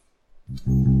Coming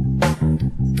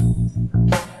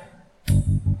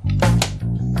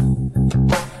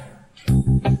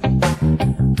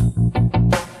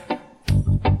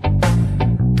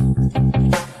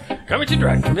to you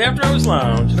direct from the After Hours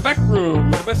Lounge in the back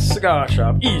room of the best cigar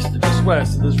shop east and just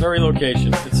west of this very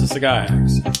location. It's the Cigar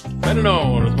Hacks, better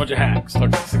known as a bunch of hacks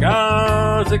talking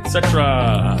cigars,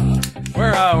 etc.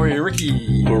 Where are we,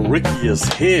 Ricky? Ricky is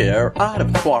here, out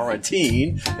of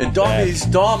quarantine, in Dommy's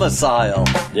domicile.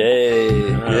 Yay.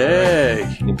 Yay.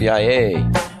 Yippee-ki-yay.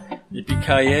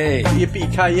 Yippee-ki-yay.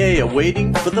 Yippee-ki-yay,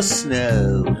 awaiting for the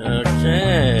snow.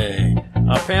 Okay.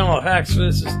 Our panel of hacks for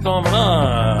this is coming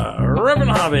on.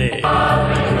 Reverend Hobby.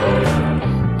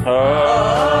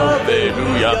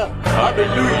 Hallelujah.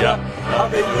 Hallelujah.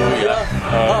 Hallelujah.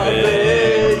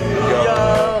 Hallelujah.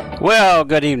 Well,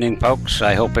 good evening, folks.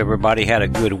 I hope everybody had a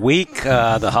good week.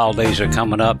 The holidays are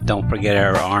coming up. Don't forget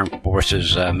our armed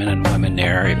forces, men and women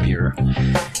there. If you're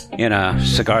in a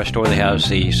cigar store that has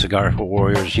the Cigar for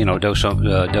Warriors,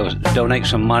 donate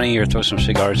some money or throw some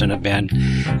cigars in a bin.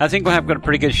 I think we'll have a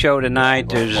pretty good show tonight.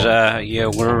 There's,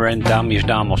 we're in Dommy's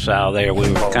domicile there.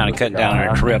 We were kind of cutting down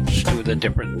our trips to the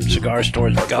different cigar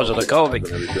stores because of the COVID.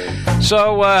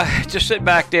 So just sit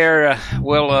back there.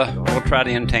 We'll try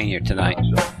to entertain you tonight.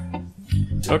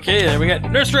 Okay, then we got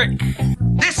Nurse Rick.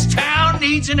 This town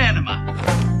needs an enema.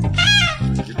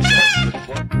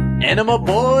 Enema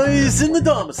Boys in the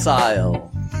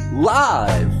domicile.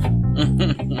 Live.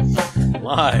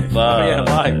 Live. Oh, yeah,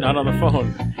 live, not on the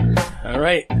phone. All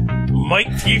right.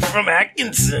 Mike T. from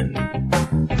Atkinson.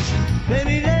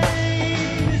 Many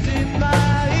days in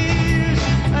my ears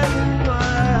and in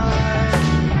my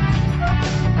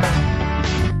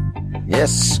eyes.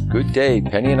 Yes, good day.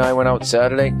 Penny and I went out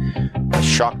Saturday. I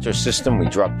shocked her system. We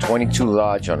dropped 22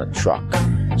 large on a truck.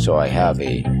 So I have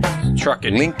a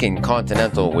Lincoln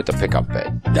Continental with a pickup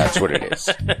bed. That's what it is.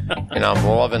 And I'm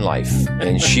loving life.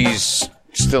 And she's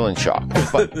still in shock.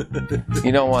 But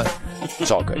you know what?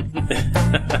 It's all good.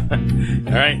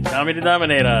 All right, Tommy the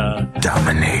Dominator.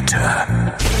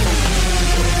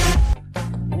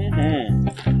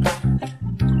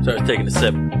 So I was taking a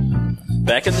sip.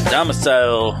 Back in the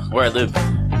domicile where I live.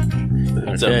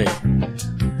 Okay.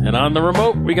 And on the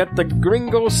remote, we got the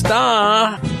Gringo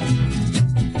Star.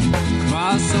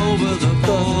 Cross over the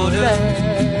border.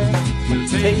 We'll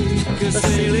take a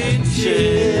sailing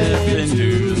ship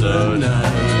into the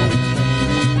night.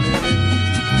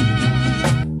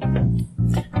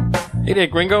 Hey there,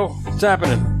 Gringo. What's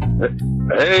happening?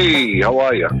 Hey, how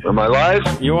are you? Am I live?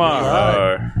 You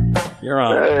are. You're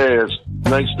on. Hey, it's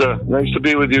nice to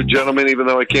be with you, gentlemen. Even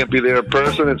though I can't be there in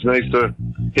person, it's nice to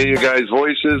hear you guys'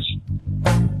 voices.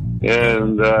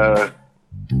 And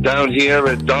down here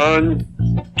at Don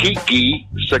Tiki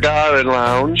Cigar and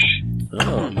Lounge,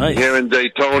 nice. Here in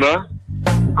Daytona.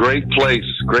 Great place.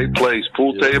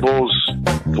 Pool tables,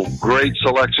 great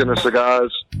selection of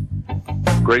cigars.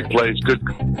 Great place. Good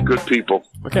people.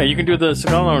 Okay, you can do the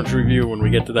Cigar Lounge review when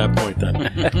we get to that point, then. You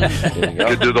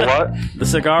can do the what? The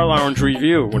Cigar Lounge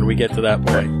review when we get to that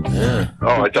point. Yeah.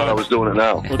 Oh, I thought I was doing it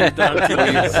now.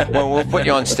 Well, we'll put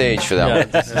you on stage for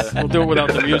that one. We'll do it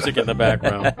without the music in the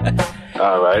background.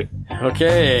 All right.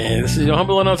 Okay, this is your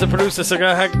humble announcer, producer,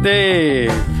 Cigar Hack Dave.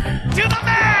 To the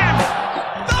man!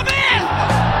 The man!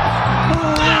 The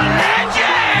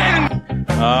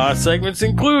legend! Segments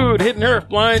include Hidden Earth,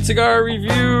 Blind Cigar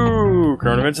Review,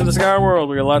 current events in the cigar world.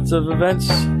 We got lots of events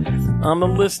on the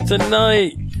list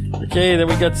tonight. Okay, then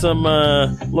we got some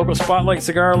local spotlight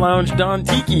Cigar Lounge Don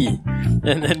Tiki.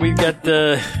 And then we've got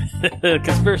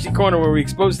Conspiracy Corner, where we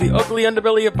expose the ugly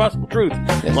underbelly of possible truth,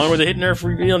 along with the Hidden Earth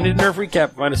Reveal and Hidden Earth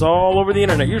Recap. Find us all over the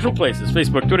internet. Usual places: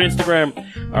 Facebook, Twitter, Instagram,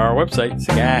 our website,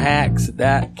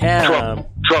 cigarhacks.com.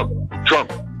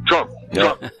 Trump.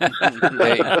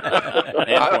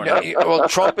 Well,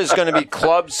 Trump is going to be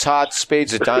clubs, hearts,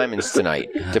 spades, or diamonds tonight.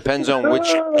 Depends on which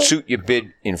suit you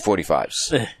bid in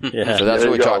 45s. Yeah. So that's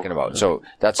what we're talking about. So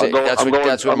that's it.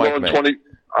 That's what Mike meant.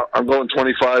 I'm going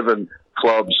 25 in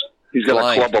clubs. He's going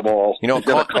to club them all. You know,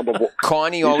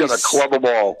 Connie always going to club them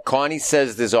all. Connie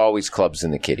says there's always clubs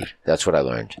in the kitty. That's what I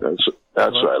learned. That's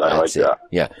right. I like that.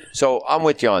 Yeah. So I'm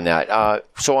with you on that.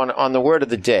 So on the word of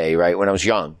the day, right? When I was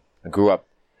young, I grew up,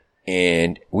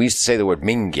 and we used to say the word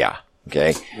mingya.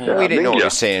 Okay, we didn't know what we were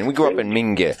saying. We grew up in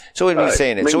Minga, so we'd be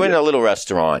saying it. So we're in a little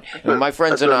restaurant, and my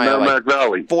friends and I are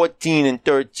like 14 and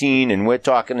 13, and we're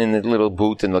talking in the little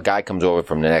booth, and the guy comes over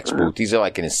from the next booth. He's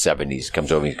like in his 70s.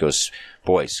 Comes over, he goes,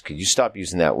 "Boys, could you stop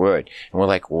using that word?" And we're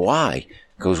like, "Why?" He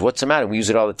goes, "What's the matter? We use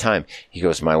it all the time." He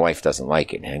goes, "My wife doesn't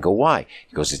like it." And I go, "Why?"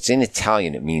 He goes, "It's in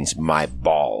Italian. It means my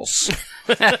balls."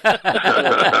 And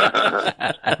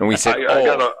we said,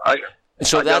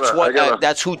 So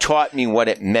that's who taught me what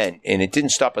it meant, and it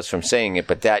didn't stop us from saying it.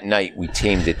 But that night we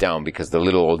tamed it down because the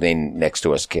little old lady next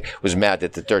to us was mad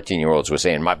that the 13-year-olds were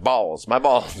saying "my balls, my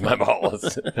balls, my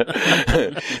balls."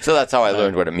 So that's how I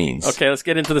learned what it means. Okay, let's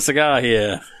get into the cigar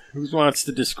here. Who wants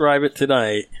to describe it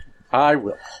tonight? I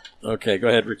will. Okay, go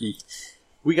ahead, Ricky.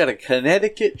 We got a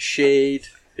Connecticut shade.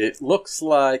 It looks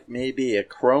like maybe a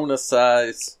Corona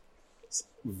size,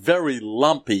 very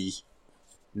lumpy,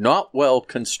 not well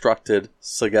constructed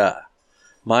cigar.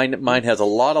 Mine has a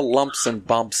lot of lumps and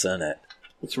bumps in it.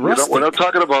 It's rustic. We're not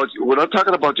talking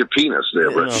about your penis there,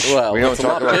 Rich. Well, We don't it's a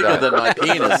talk lot about bigger that. than my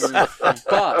penis,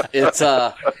 but it's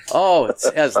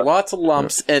it has lots of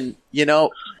lumps, and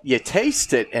you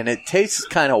taste it, and it tastes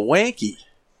kind of wanky.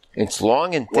 It's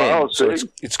long and thin, Wow, so see?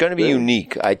 it's going to be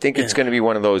unique. I think it's going to be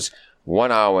one of those 1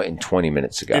 hour and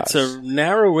 20-minute cigars. It's a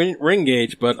narrow ring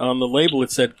gauge, but on the label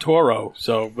it said Toro.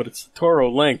 But it's Toro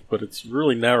length, but it's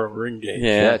really narrow ring gauge.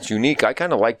 Yeah, it's unique. I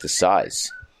kind of like the size.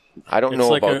 I don't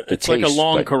know about the it's taste. like a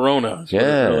long but Corona. Is what it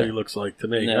really looks like to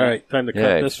me. Yeah. All right, time to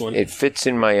cut this one. It fits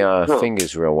in my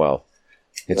fingers real well.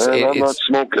 I'm not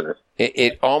smoking it.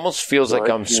 It almost feels like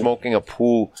I'm smoking a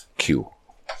pool cue.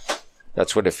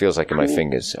 That's what it feels like in my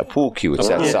fingers. A pool cue. It's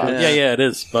that size. Yeah, it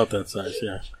is about that size.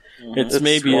 Yeah, it's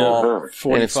maybe small. a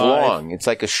 45. And it's long. It's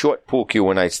like a short pool cue.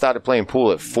 When I started playing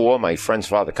pool at 4, my friend's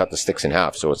father cut the sticks in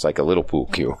half, so it's like a little pool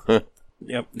cue.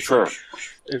 Yep, Sure.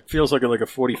 it feels like a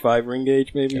 45 ring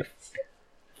gauge, maybe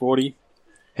 40.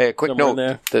 Hey, a quick Somewhere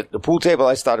note. in The pool table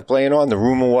I started playing on, the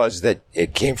rumor was that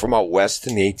it came from out west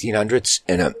in the 1800s,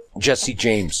 and Jesse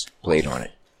James played on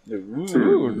it.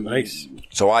 Ooh, nice.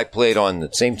 So I played on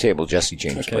the same table Jesse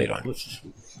James Okay, played on.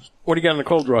 what do you got in the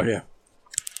cold draw here?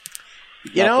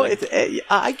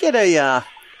 I get a.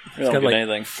 We don't got get like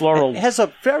anything. floral. It has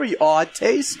a very odd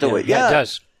taste to it. Yeah, it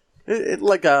does. It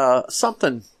like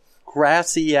something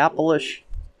grassy, apple-ish.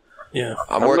 Yeah,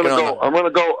 I'm working on the, I'm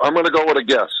gonna go with a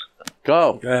guess.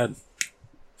 Go. go ahead.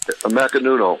 A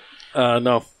Macanudo.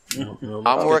 No.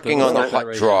 I'm working on the hot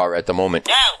right draw at the moment.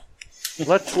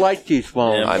 Let's light these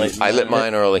phones. Yeah. I lit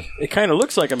mine early. It kind of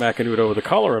looks like a Macanudo with the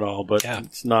color and all, but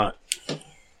it's not.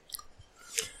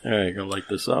 All right, gonna light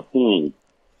this up.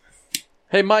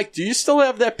 Hey, Mike, do you still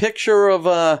have that picture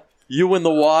of you in the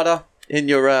water in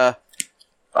your?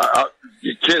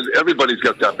 You kid, everybody's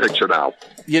got that picture now.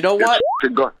 You know what?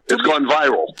 It's gone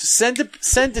viral. Send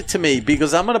it to me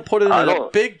because I'm going to put it in a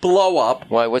don't- big blow up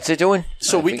Why? What's it doing?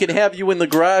 so we can have you in the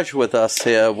garage with us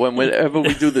here whenever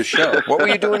we do the show. What were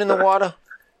you doing in the water?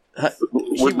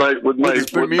 With my His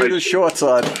Bermuda shorts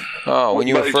on. Oh, when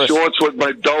you were my first. shorts with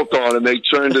my belt on, and they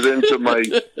turned it into my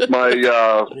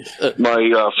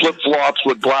flip flops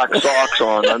with black socks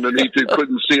on underneath. You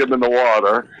couldn't see them in the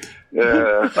water.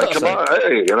 Yeah, come on,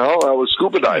 hey, I was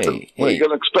scuba diving. Hey, what are hey. you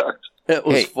gonna expect? It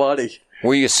was Hey. funny.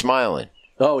 Were you smiling?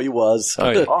 Oh, he was. Oh,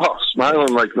 yeah. Oh,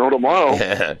 smiling like no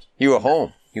tomorrow. You were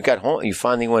home. You got home. You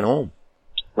finally went home.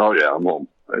 Oh yeah, I'm home.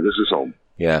 This is home.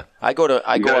 Yeah, I go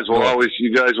You guys will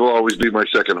always be my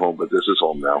second home, but this is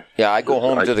home now. Yeah, I go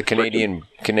home to the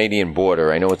Canadian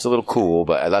border. I know it's a little cool,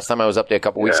 but last time I was up there a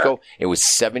couple weeks ago, it was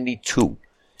 72.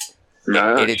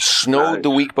 It had snowed the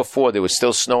week before. There was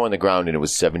still snow on the ground, and it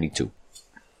was 72.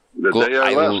 The day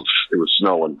I left, it was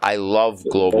snowing. I love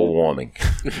global warming.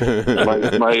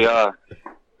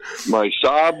 My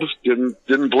Saab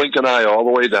didn't blink an eye all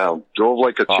the way down. Drove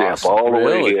like a champ Awesome. all the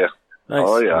way Really? here. Nice.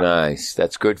 Oh yeah, Nice.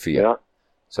 That's good for you. yeah,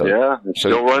 So, yeah. It's so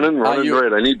still running you-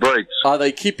 great. I need brakes. Are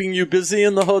they keeping you busy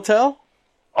in the hotel?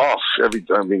 Off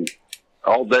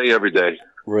all day, every day.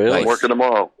 Really? I'm working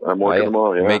tomorrow.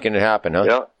 Yeah, making it happen, huh?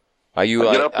 yeah. Are you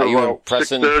I get up are you about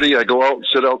impressing? 6:30. I go out and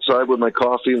sit outside with my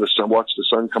coffee and watch the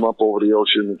sun come up over the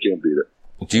ocean. You can't beat it.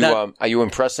 Do you are you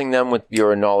impressing them with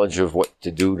your knowledge of what to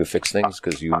do to fix things?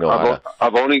 Because you know how to.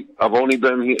 I've only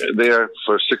been there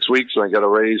for 6 weeks, and I got a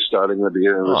raise starting at the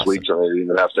beginning of this Awesome. week, so I didn't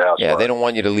even have to ask. Yeah, for they it. don't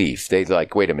want you to leave. They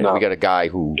like, wait a minute, No. we got a guy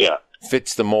who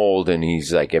fits the mold, and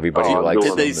he's like everybody Oh, I'm likes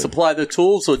doing him. Did they and- supply the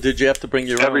tools, or did you have to bring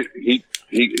your own?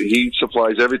 He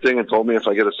supplies everything, and told me if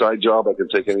I get a side job, I can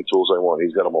take any tools I want.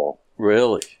 He's got them all.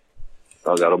 Really?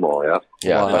 I got them all. Yeah.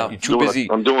 Yeah, Wow. but you're too busy.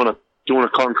 I'm doing a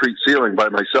concrete ceiling by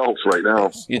myself right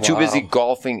now. You're too busy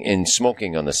golfing and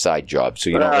smoking on the side job, so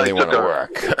you don't really want to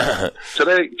work.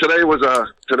 Today was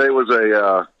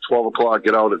a 12 o'clock.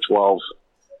 Get out at 12.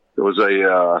 It was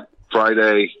a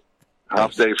Friday,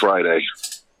 half day Friday.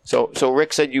 So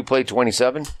Rick said you played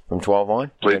 27 from 12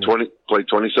 on. Played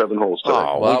 27 holes today.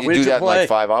 Oh, Wow, would you where'd do you that in play? like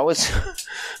 5 hours?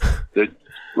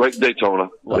 Right in Daytona.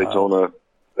 Wow. Daytona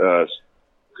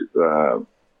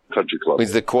Country Club.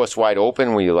 Was the course wide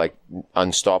open? Were you like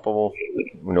unstoppable?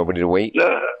 Nobody to wait?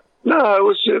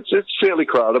 No, it's fairly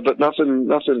crowded, but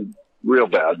nothing real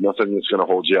bad. Nothing that's going to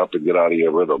hold you up and get out of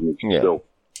your rhythm. It's still,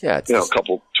 it's a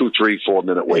couple 2, 3, 4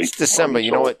 minute wait. It's December.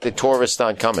 You know what? The tourists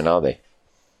aren't coming, are they?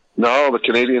 No, the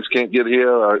Canadians can't get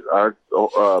here. Our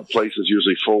place is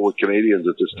usually full with Canadians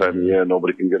at this time of year.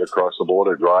 Nobody can get across the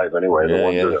border, drive anyway.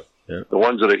 The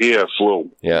ones that are here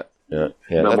flew. Yeah. That's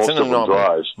an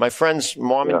anomaly. My friend's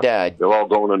mom and dad, they're all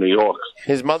going to New York.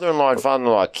 His mother-in-law and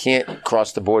father-in-law can't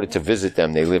cross the border to visit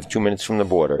them. They live 2 minutes from the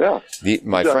border. Yeah.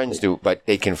 My friends do, but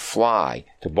they can fly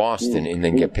to Boston and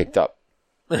then get picked up.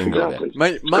 And go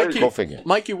there. Go figure.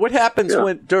 Mikey, what happens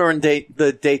during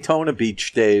the Daytona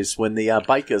Beach days when the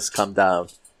bikers come down?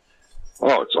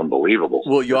 Oh, it's unbelievable.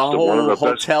 Will your whole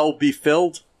hotel be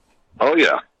filled? Oh,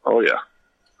 yeah.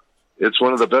 It's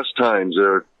one of the best times.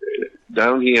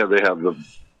 Down here, they have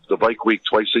the bike week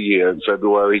twice a year in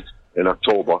February and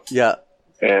October. Yeah.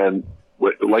 And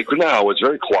like now, it's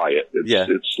very quiet.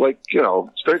 It's like,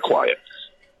 it's very quiet.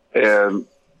 And,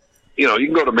 you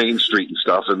can go to Main Street and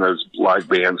stuff, and there's live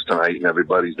bands tonight, and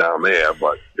everybody's down there.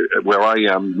 But where I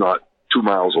am, not 2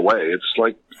 miles away, it's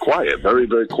like quiet, very,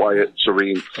 very quiet,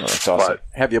 serene. Oh, that's awesome. But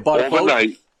have you bought a boat?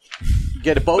 Overnight,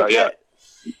 get a boat yet?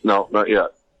 No, not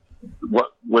yet.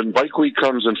 When Bike Week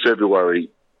comes in February,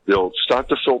 they'll start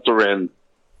to filter in,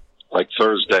 like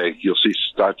Thursday, you'll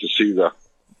start to see the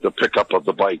pickup of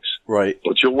the bikes. Right.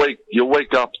 But you'll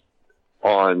wake up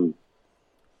on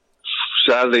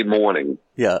Saturday morning.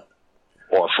 Yeah.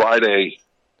 Or Friday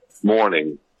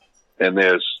morning, and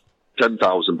there's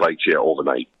 10,000 bikes here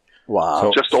overnight.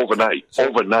 Wow. Just overnight.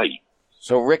 Overnight.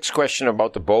 So Rick's question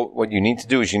about the boat, what you need to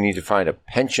do is you need to find a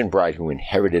pension bride who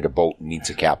inherited a boat and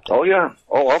needs a captain. Oh, yeah.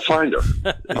 Oh, I'll find her.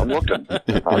 I'm looking.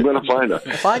 I'm going to find her.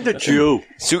 Find a Jew.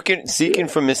 Seeking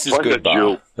for Mrs. Find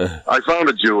Goodbar. a Jew. I found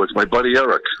a Jew. It's my buddy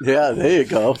Eric. Yeah, there you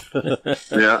go.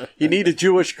 Yeah. You need a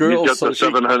Jewish girl. He's got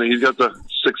He's got the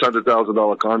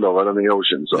 $600,000 condo right on the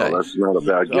ocean, so that's not a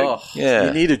bad gig. Oh, yeah.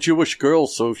 You need a Jewish girl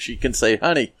so she can say,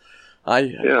 honey,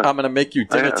 I'm going to make you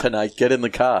dinner tonight. Get in the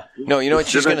car. No, you know what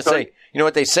she's going to say? You know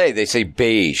what they say? They say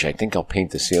beige. I think I'll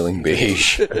paint the ceiling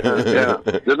beige. Yeah.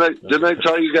 Didn't I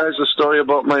tell you guys a story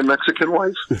about my Mexican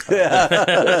wife? Yeah.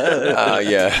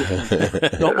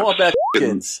 No more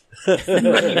Mexicans.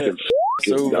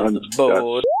 Mexican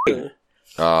bored. We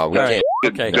can't.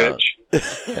 Okay.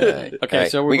 bitch. Okay,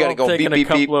 so we're gotta go taking beep,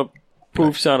 a beep, couple of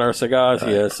poofs on our cigars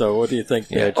here. So what do you think,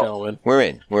 gentlemen? We're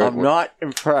in. I'm not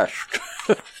impressed.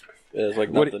 It's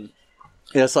like nothing.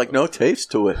 It's like no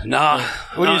taste to it. No,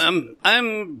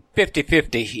 I'm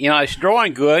 50-50. It's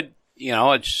drawing good.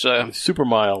 It's super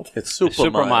mild. It's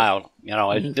super mild.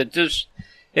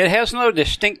 It has no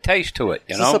distinct taste to it.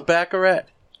 Is this a Baccarat?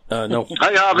 No.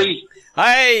 Hi, Harvey.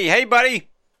 Hey, buddy.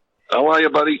 How are you,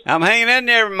 buddy? I'm hanging in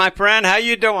there, my friend. How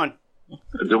you doing?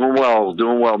 Doing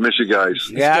well. Miss you guys.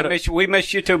 Yeah, we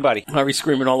miss you too, buddy. Harvey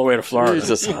screaming all the way to Florida.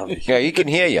 Jesus. Yeah, he can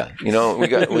hear you. We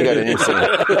got an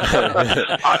incident.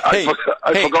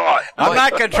 I forgot. I'm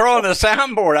not controlling the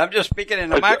soundboard. I'm just speaking in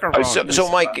the microphone. So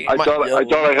Mike, I thought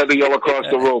I had to yell across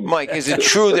the room. Mike, is it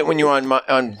true that when you were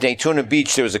on Daytona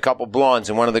Beach, there was a couple blondes,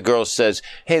 and one of the girls says,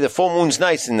 "Hey, the full moon's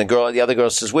nice," and the other girl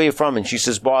says, "Where you from?" And she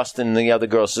says, "Boston." And the other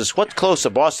girl says, "What's closer,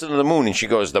 Boston or the moon?" And she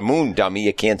goes, "The moon, dummy.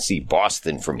 You can't see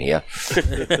Boston from here."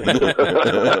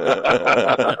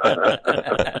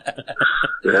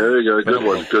 There you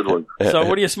go. Good one. So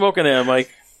what are you smoking there, Mike?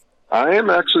 I am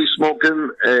actually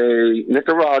smoking a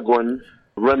Nicaraguan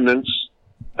Remnants,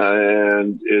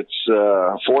 and it's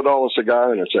a $4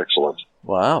 cigar, and it's excellent.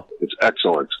 Wow. It's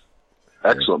excellent.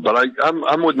 But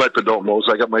I'm with my Perdomos.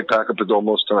 I got my pack of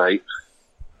Perdomos tonight.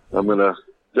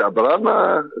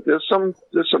 There's some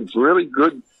really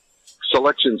good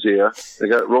selections here. They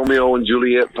got Romeo and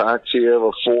Juliet packs here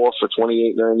of 4 for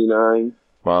 $28.99.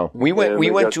 Wow. We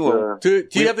went to a. Do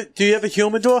you have a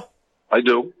humidor? I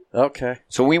do. Okay.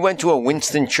 So we went to a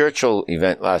Winston Churchill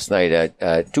event last night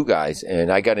at Two Guys, and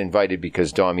I got invited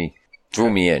because Dommy threw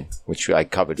me in, which I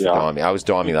covered for Dommy. I was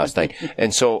Dommy last night,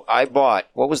 and so I bought.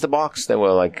 What was the box? They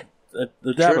were like the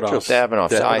Davidoffs.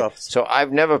 Davidoffs. So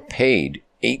I've never paid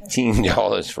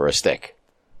 $18 for a stick.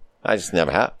 I just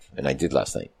never have, and I did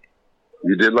last night.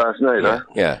 You did last night, huh?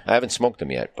 Yeah, I haven't smoked them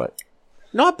yet, but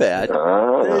not bad.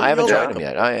 I haven't tried them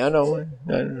yet. I know.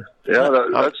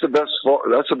 That's the best.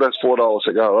 That's the best $4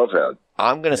 cigar I've had.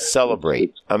 I'm going to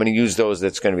celebrate. I'm going to use those.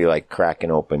 That's going to be like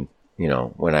cracking open.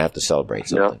 When I have to celebrate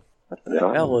something. What the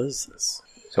hell is this?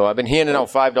 So I've been handing out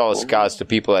 $5 cigars to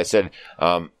people. I said,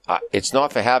 it's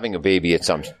not for having a baby. It's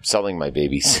I'm selling my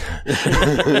babies.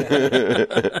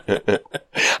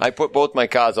 I put both my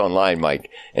cars online, Mike,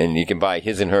 and you can buy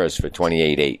his and hers for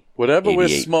 $28.8. Whatever we're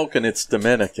smoking, it's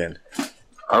Dominican.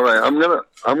 All right, I'm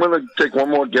gonna take one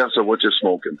more guess at what you're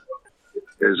smoking.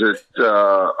 Is it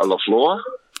a La Flor?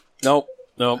 Nope.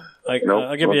 Nope.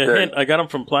 I'll give you a hint. I got them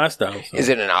from Plastow. So. Is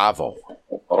it an Avo?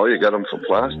 Oh, you got them from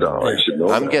Plastow. I should know.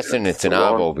 I'm that. guessing it's an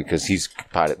Avo because he's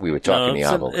part of, we were talking the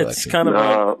Avo collection. It's kind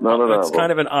of it's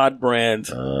kind of an odd brand.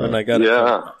 When I got it.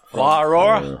 La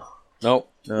Aurora?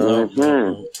 Nope. No.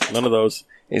 None of those.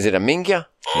 Is it a Minga?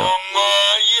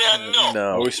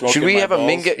 No. Should we have a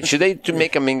Minga? Should they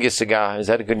make a Minga cigar? Is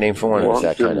that a good name for one? Or is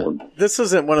that kind of? This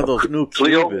isn't one of those new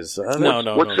Cubas.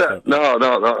 No. What's that? No.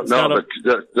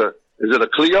 Is it a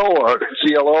Clio or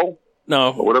CLO?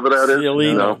 No. Or whatever that is?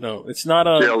 CLE? No. It's not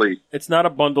a CLE. It's not a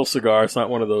bundle cigar. It's not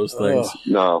one of those things.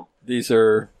 No. These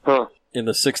are in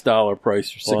the $6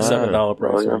 price or $7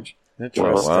 price range.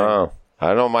 Interesting. Wow. I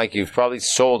don't know, Mike. You've probably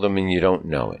sold them and you don't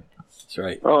know it. That's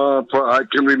right. I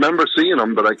can remember seeing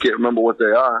them, but I can't remember what they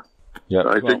are. Yeah.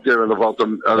 I think they're about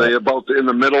the. Are they about in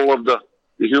the middle of the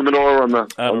humidor on the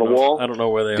wall? I don't know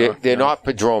where they are. They're not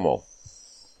Perdomo.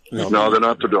 No, they're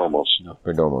not Perdomos. No.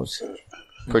 Perdomos.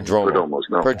 Perdomo.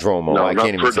 No. Perdomo. No, I not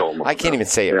can't even Perdomo. I can't even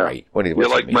say it right. You're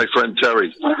like my friend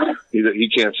Terry. He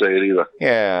can't say it either.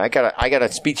 Yeah, I got a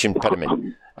speech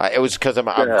impediment. It was because I'm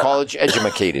college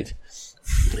educated.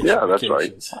 Yeah, that's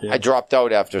right. I dropped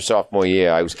out after sophomore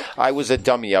year. I was a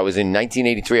dummy. I was in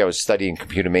 1983. I was studying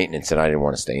computer maintenance, and I didn't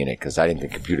want to stay in it because I didn't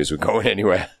think computers were going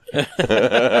anywhere.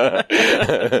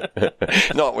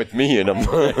 Not with me in them.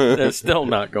 They're still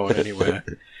not going anywhere.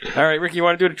 All right, Ricky, you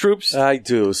want to do the troops? I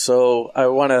do. So I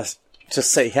want to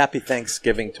just say happy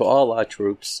Thanksgiving to all our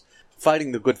troops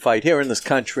fighting the good fight here in this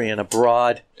country and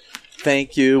abroad.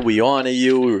 Thank you. We honor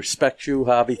you. We respect you,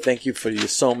 Harvey. Thank you for your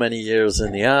so many years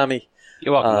in the Army.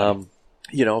 You're welcome.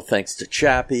 Thanks to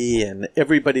Chappie and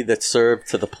everybody that served,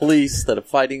 to the police that are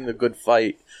fighting the good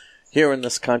fight here in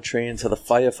this country, and to the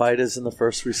firefighters and the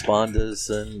first responders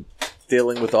and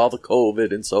dealing with all the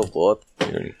COVID and so forth.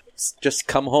 Just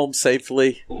come home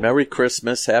safely. Merry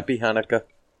Christmas. Happy Hanukkah.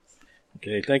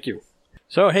 Okay, thank you.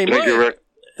 So, hey, Thank Mike. you, Rick.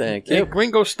 Thank Hey, you.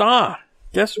 Gringo Star.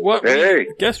 Guess what? Hey.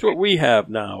 Guess what we have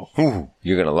now? Ooh,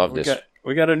 you're gonna love this.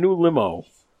 We got a new limo.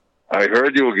 I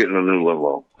heard you were getting a new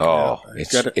limo. Oh,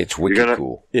 Yeah, it's wicked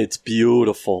cool. It's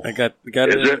beautiful. I got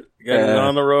Is it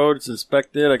on the road. It's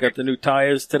inspected. I got the new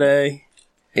tires today.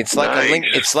 It's like Nice.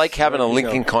 it's like having a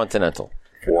Lincoln Continental.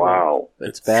 Wow.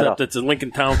 It's better. Except it's a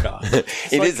Lincoln Town Car.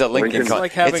 It is a Lincoln. It's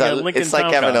like having a Lincoln It's like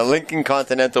Town having Car. a Lincoln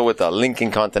Continental with a Lincoln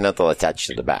Continental attached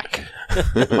to the back.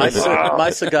 My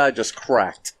cigar just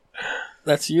cracked.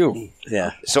 That's you.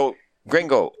 Yeah. So,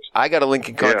 Gringo, I got a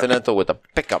Lincoln Continental with a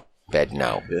pickup bed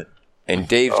now. Yeah. And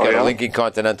Dave's got yeah? a Lincoln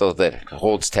Continental that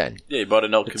holds 10. Yeah, you bought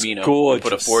an El Camino. gorgeous.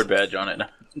 Put a Ford badge on it.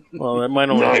 Well, mine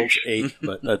only Nice. holds 8,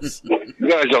 but that's... You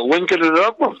guys are linking it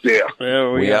up there.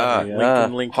 Yeah, We are.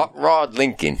 Lincoln. Hot Rod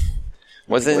Lincoln.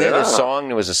 Wasn't there a song?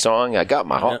 There was a song. I got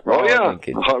my Hot Rod Oh, yeah.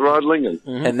 Lincoln. Hot Rod Lincoln.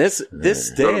 And this Gonna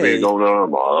be day, going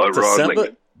on. Hot Rod December,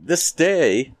 Lincoln. this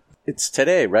day, it's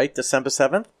today, right? December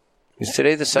 7th? Is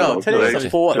today the 7th? No, today's the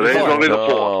 4th. Today's only the 4th.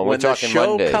 No, we're When the talking show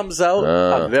Monday. comes out,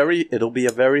 it'll be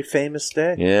a very famous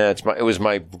day. Yeah, it was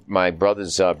my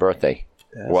brother's birthday.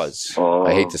 Yes. Was. Oh,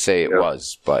 I hate to say it yeah.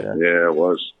 was, but Yeah, it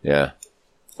was. yeah.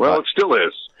 Well, it still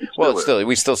is.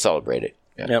 We still celebrate it.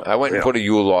 Yeah. Yep. I went and put a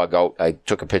Yule log out. I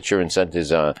took a picture and sent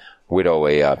his widow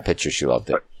a picture. She loved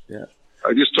it.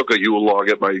 I just took a Yule log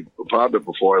at my apartment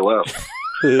before I left.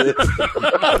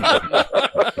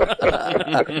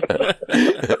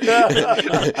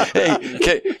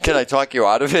 Hey, can I talk you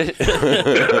out of it?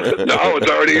 No, it's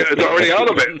already out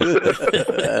of it.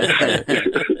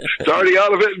 It's already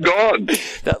out of it and gone.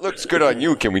 That looks good on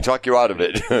you. Can we talk you out of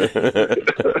it?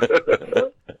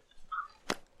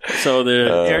 So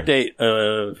the air date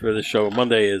for the show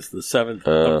Monday is the 7th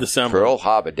of December. Pearl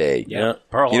Harbor Day. Yeah.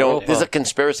 Pearl You know, Harbor. there's a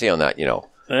conspiracy on that, you know.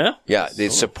 Yeah? Yeah,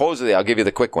 supposedly, I'll give you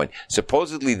the quick one.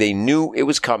 Supposedly, they knew it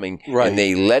was coming, Right. and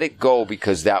they let it go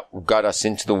because that got us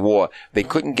into the war. They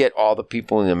couldn't get all the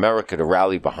people in America to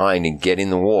rally behind and get in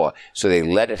the war, so they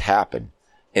let it happen.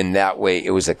 And that way,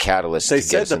 it was a catalyst They to get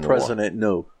said us the in the war. president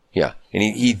knew. Yeah, and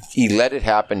he let it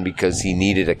happen because he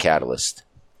needed a catalyst.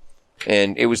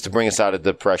 And it was to bring us out of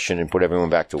depression and put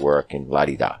everyone back to work and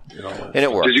la-di-da. And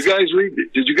it worked. Did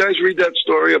you guys read that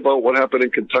story about what happened in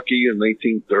Kentucky in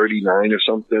 1939 or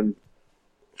something,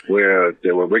 where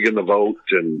they were rigging the vote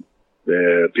and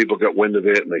people got wind of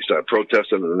it and they started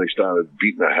protesting and then they started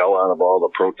beating the hell out of all the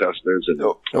protesters and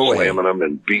slamming them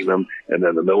and beating them, and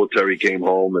then the military came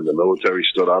home and the military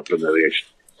stood up and then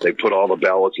they put all the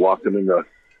ballots, locked them in the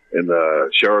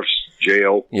sheriff's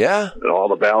jail. Yeah. And all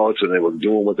the ballots, and they were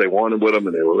doing what they wanted with them,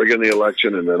 and they were rigging the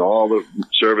election, and then all the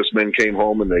servicemen came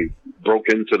home and they broke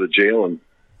into the jail and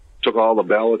took all the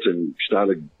ballots and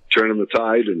started turning the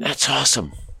tide. And That's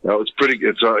awesome. that was pretty.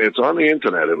 It's on the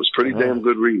internet. It was pretty damn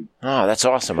good read. Oh, that's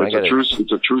awesome. It's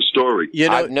a true story. You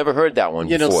know, I've never heard that one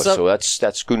you know, before, some- so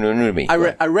that's good news to me.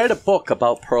 I read a book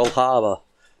about Pearl Harbor,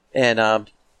 and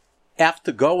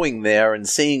after going there and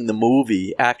seeing the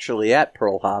movie actually at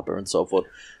Pearl Harbor and so forth,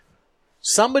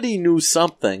 somebody knew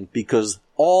something because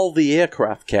all the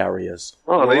aircraft carriers.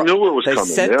 Oh, they knew it was they coming.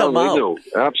 sent yeah, them they out. knew.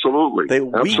 Absolutely.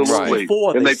 Weeks Absolutely.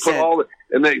 before and they they put sent- all.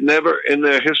 And they never, in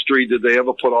their history, did they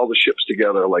ever put all the ships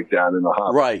together like that in the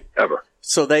harbor. Right. Ever.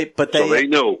 So they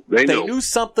knew. They knew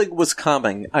something was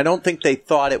coming. I don't think they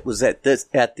thought it was at the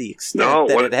extent No,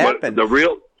 that what, it happened. the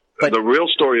real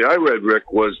story I read,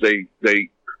 Rick, was they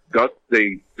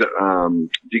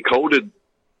decoded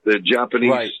the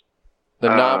Japanese. Right. The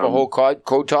Navajo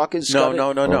code talkers? No.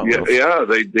 Yeah,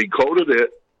 they decoded it,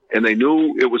 and they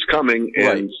knew it was coming,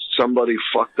 and Right. somebody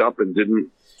fucked up and didn't.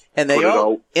 And they put it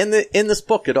all out. in this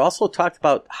book. It also talked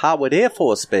about Howard Air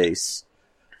Force Base,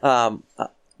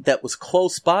 that was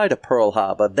close by to Pearl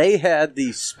Harbor. They had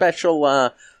the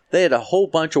special. They had a whole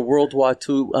bunch of World War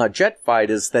II jet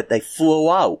fighters that they flew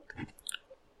out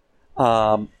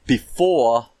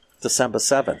before December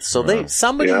 7th. So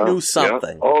somebody Yeah, knew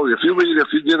something. Yeah. Oh, if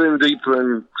you get in deeper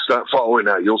and start following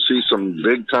that, you'll see some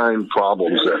big time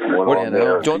problems that went on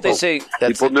there. Don't they say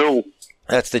people knew?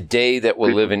 That's the day that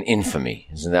will live in infamy?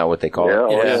 Isn't that what they call Yeah,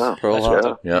 it? yeah. Pearl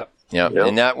Harbor. Yeah. Yeah.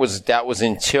 And that was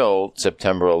until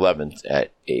September 11th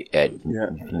at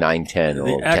 9:10 or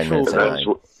The 10 actual- minutes to And that's,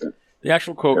 9. The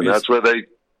actual quote and is that's where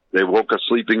they woke a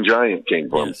sleeping giant came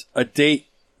from. yes, a date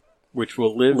which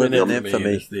will live in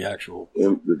infamy. Is the actual.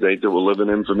 The date that will live in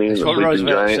infamy and the what sleeping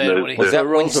Roosevelt giant. said there's- when he- Was that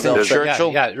Winston Roosevelt.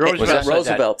 Churchill? Yeah, Roosevelt said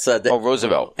Roosevelt said that. Oh,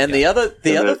 Roosevelt. And the other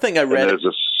thing I and read. there's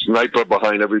a sniper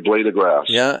behind every blade of grass.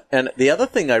 Yeah, and the other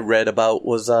thing I read about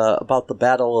was about the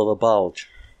Battle of the Bulge,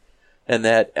 and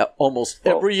that almost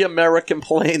every American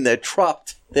plane that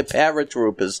dropped their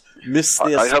paratroopers missed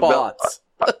their I have spots.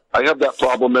 I have that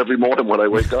problem every morning when I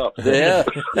wake up. Yeah,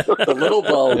 the little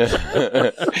bulge.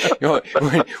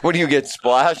 What do you get,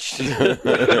 splashed? Yeah,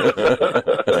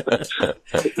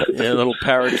 little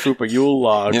paratrooper Yule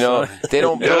logs. They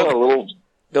don't Yeah, build a little.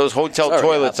 those hotel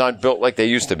toilets aren't built like they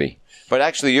used to be. But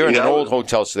actually, you're in an Yeah. old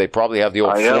hotel, so they probably have the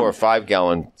old I am. 4 or 5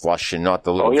 gallon flush and not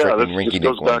the little Oh yeah, freaking this rinky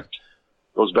goes dink one.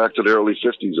 goes back to the early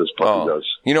 '50s. As puppy does.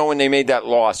 You know, when they made that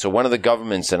law, so one of the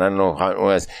governments, and I don't know how it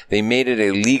was, they made it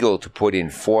illegal to put in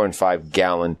 4 and 5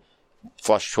 gallon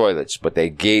flush toilets, but they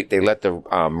let the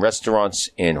restaurants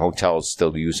and hotels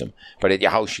still use them. But at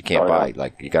your house, you can't buy.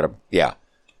 Like, you gotta,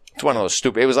 It's one of those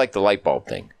stupid, it was like the light bulb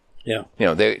thing. Yeah. You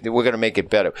know, we're going to make it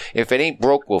better. If it ain't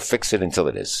broke, we'll fix it until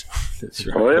it is. That's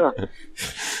right. Oh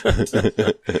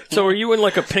yeah. So, are you in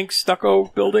like a pink stucco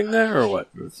building there, or what?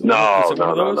 Is it No. one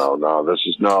of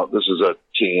those? This is a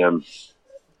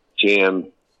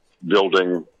tan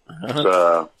building.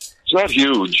 It's not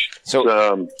huge.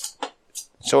 So-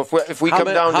 So if we How come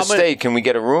many- down to how many- stay, can we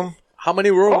get a room? How many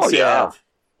rooms Oh, do you yeah. have?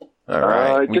 All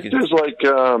right. I think there's like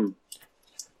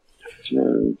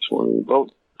 10, 20,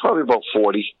 probably about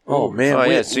 40. Oh man, Oh,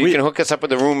 yeah, so you can hook us up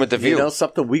with a room with the view. You know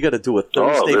something? We got to do a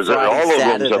Thursday, there's Friday, all of them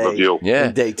have a Saturday view. Yeah.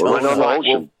 in Daytona. Right on the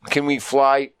ocean. Can we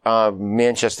fly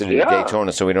Manchester to Yeah.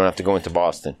 Daytona so we don't have to go into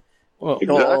Boston? Well,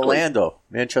 Exactly. No, Orlando,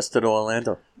 Manchester to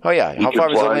Orlando. Oh, yeah. How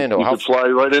far is Orlando? You could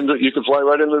fly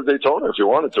right into Daytona if you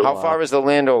wanted to. How far is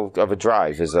Orlando of a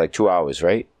drive? Is like 2 hours,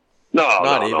 right? No,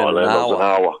 Not even an Orlando's hour. an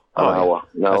hour. Oh, An hour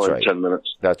That's and right. 10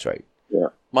 minutes. That's right. Yeah.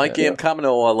 Mikey, I'm coming to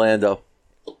Orlando.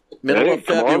 Middle Hey, of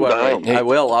come on February. down. I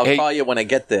will. I'll Hey. call you when I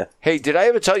get there. Hey, did I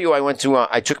ever tell you I went to?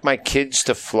 I took my kids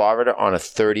to Florida on a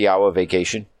 30-hour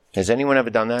vacation. Has anyone ever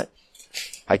done that?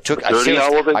 I took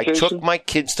 30-hour I vacation? took my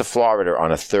kids to Florida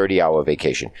on a 30-hour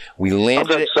vacation. We I've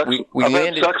landed. had sex, We I've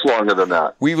landed. had sex longer than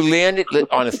that. We landed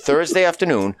on a Thursday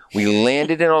afternoon. We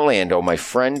landed in Orlando. My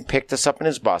friend picked us up in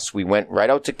his bus. We went right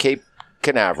out to Cape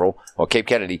Canaveral or Cape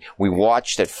Kennedy. We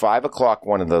watched at 5:00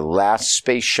 one of the last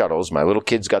space shuttles. My little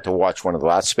kids got to watch one of the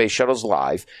last space shuttles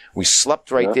live. We slept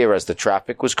right there as the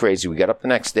traffic was crazy. We got up the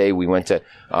next day. We went to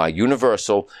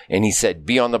Universal, and he said,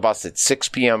 "Be on the bus at 6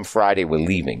 p.m. Friday. We're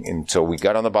leaving." And so we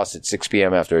got on the bus at 6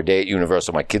 p.m. after a day at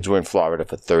Universal. My kids were in Florida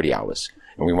for 30 hours,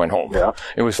 and we went home. Yeah.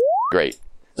 It was great.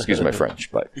 Excuse my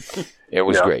French, but it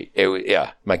was great. It was,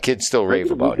 my kids still rave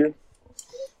about it.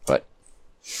 But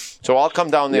so I'll come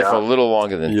down there for a little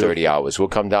longer than 30 hours. We'll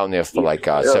come down there for like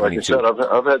Like 72. I said,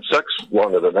 I've had sex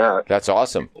longer than that. That's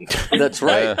awesome. That's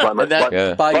right.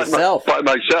 Yeah. By yourself. By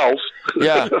myself.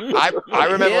 Yeah, I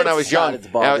remember when I was young. Kids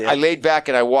started to I laid back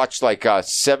and I watched like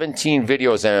 17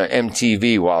 videos on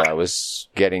MTV while I was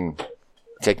getting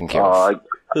taken care of.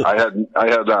 I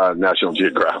had National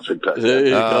Geographic back then. There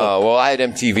you go. Well, I had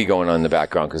MTV going on in the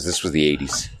background because this was the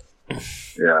 80s.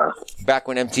 Yeah. Back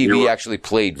when MTV actually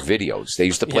played videos. They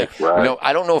used to play, right.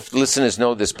 I don't know if listeners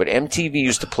know this, but MTV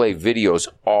used to play videos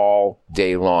all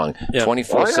day long,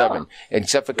 24/7,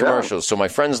 except for commercials. So my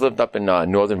friends lived up in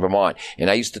northern Vermont, and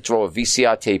I used to throw a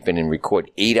VCR tape in and record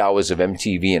 8 hours of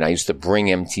MTV, and I used to bring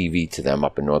MTV to them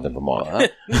up in northern Vermont.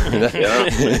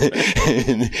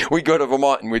 We'd go to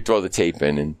Vermont and we'd throw the tape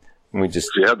in, and we just...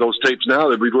 If you had those tapes now,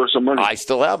 they'd be worth some money. I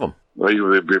still have them. Well,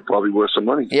 they'd be probably worth some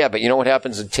money. Yeah, but you know what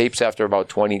happens in tapes after about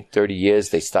 20, 30 years?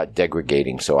 They start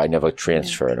degrading, so I never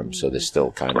transferred them, so they're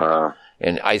still kind of...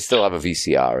 and I still have a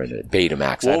VCR and a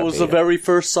Betamax. What was the very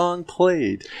first song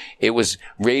played? It was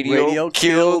Radio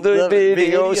Killed the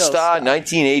Video Star,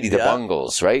 1980, the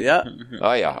Bungles, right? Yeah.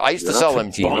 Oh, yeah. I used to sell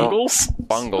MTV. Bungles?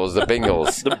 Bungles, the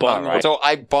Bingles. The Bungles. Right. So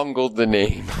I bungled the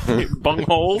name.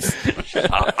 Bungholes?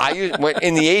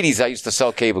 In the 80s, I used to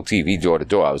sell cable TV door to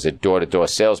door. I was a door-to-door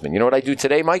salesman. You know what I do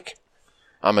today, Mike?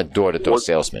 I'm a door-to-door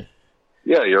salesman.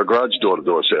 Yeah, you're a garage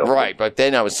door-to-door salesman. Right, but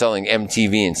then I was selling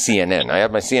MTV and CNN. I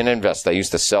had my CNN vest. I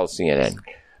used to sell CNN.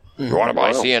 You want to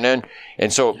buy CNN?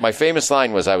 And so my famous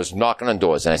line was, I was knocking on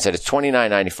doors, and I said, it's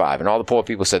 $29.95. And all the poor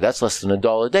people said, that's less than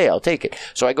 $1 a day. I'll take it.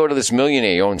 So I go to this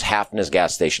millionaire. He owns Hafner's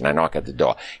gas station. I knock at the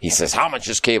door. He says, how much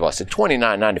is cable? I said,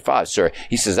 $29.95, sir.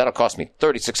 He says, that'll cost me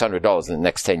 $3,600 in the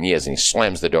next 10 years. And he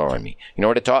slams the door on me. You know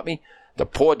what it taught me? The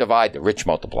poor divide, the rich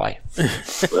multiply.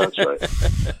 That's right.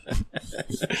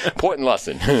 Important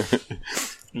lesson.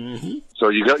 So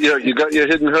you got your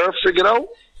hidden herf figured out?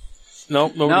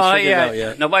 Nope, nobody's figured it out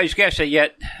yet. Nobody's guessed it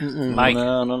yet, Mike.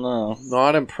 No.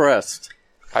 Not impressed.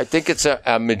 I think it's a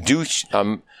Medushi.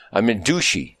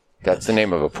 That's the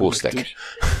name of a pool stick.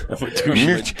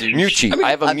 Mucci.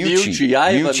 I have a Mucci.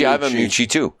 I have a Mucci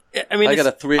too. I mean, I got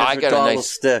a $300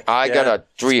 stick. I got a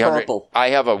 300. I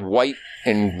have a white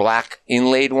and black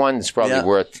inlaid one. It's probably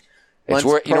worth. It's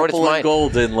worth. You know what it's mine?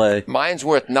 Gold inlay. Mine's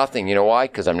worth nothing. You know why?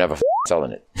 Because I'm never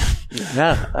selling it.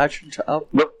 Yeah, I should.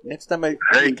 Next time I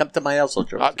come to my house, I'll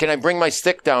show you. Can I bring my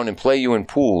stick down and play you in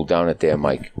pool down at there,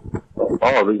 Mike?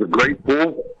 Oh, there's a great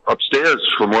pool upstairs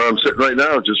from where I'm sitting right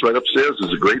now. Just right upstairs,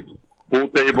 there's a great pool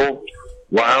table,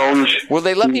 lounge. Will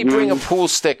they let me bring a pool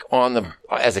stick on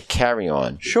as a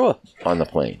carry-on? Sure. On the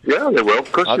plane. Yeah, they will.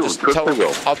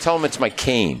 I'll tell them it's my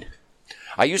cane.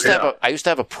 I used to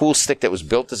have a pool stick that was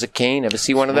built as a cane. Ever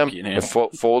see one of them?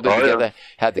 Folded together,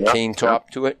 had the cane top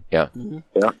to it. Yeah.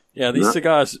 Yeah, these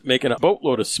cigars making a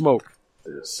boatload of smoke.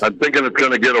 I'm thinking it's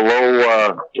going to get a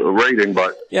low rating,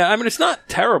 but yeah, I mean it's not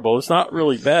terrible. It's not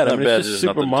really bad. I mean it's just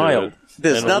super mild.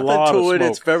 There's nothing to it.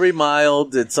 It's very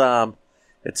mild. It's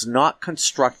not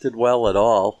constructed well at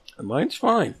all. Mine's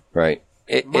fine. Right.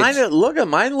 Mine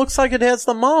looks like it has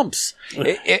the mumps.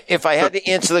 If I had to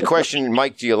answer the question,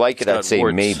 Mike, do you like it? I'd say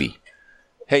maybe.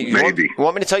 Hey, you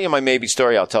want me to tell you my maybe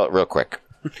story? I'll tell it real quick.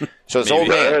 So this old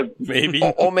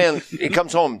man, he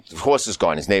comes home, the horse is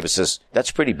gone. His neighbor says, that's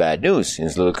pretty bad news.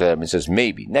 And he looks at him and says,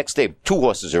 maybe. Next day, 2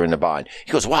 horses are in the barn.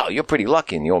 He goes, wow, you're pretty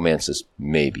lucky. And the old man says,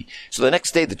 maybe. So the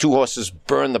next day, the 2 horses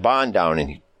burn the barn down,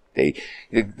 and the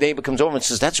neighbor comes over and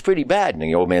says, that's pretty bad. And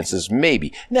the old man says,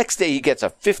 maybe. Next day, he gets a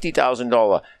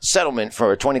 $50,000 settlement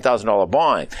for a $20,000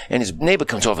 bond. And his neighbor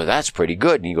comes over, that's pretty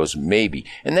good. And he goes, maybe.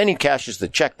 And then he cashes the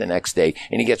check the next day,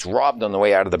 and he gets robbed on the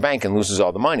way out of the bank and loses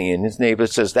all the money. And his neighbor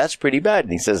says, that's pretty bad.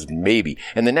 And he says, maybe.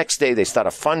 And the next day, they start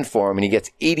a fund for him, and he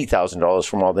gets $80,000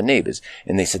 from all the neighbors.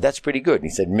 And they said, that's pretty good. And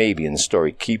he said, maybe. And the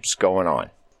story keeps going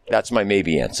on. That's my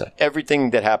maybe answer.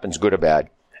 Everything that happens, good or bad,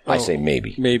 I say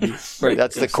maybe. Maybe. Right.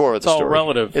 That's the core of the story. It's all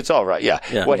relative. It's all right.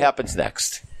 Yeah. What happens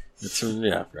next?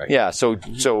 Right. Yeah. So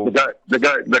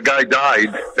the guy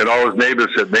died, and all his neighbors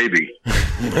said maybe.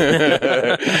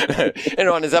 And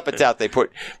on his epitaph, they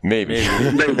put maybe.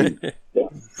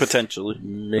 Potentially.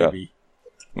 Maybe.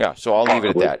 Yeah. So I'll leave it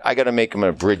at that. I got to make him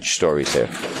a bridge stories here.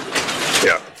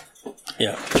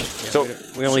 Yeah. So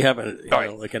we only have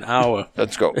like an hour.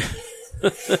 Let's go.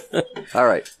 All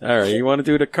right. You want to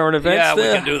do the current events? Yeah,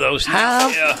 there? we can do those now.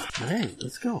 Hey,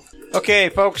 let's go. Okay,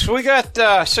 folks, we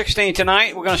got 16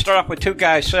 tonight. We're going to start off with Two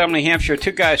Guys, Salem, New Hampshire.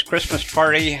 Two Guys Christmas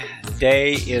Party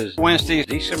Day is Wednesday,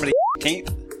 December the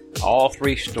 18th. All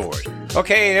 3 stores.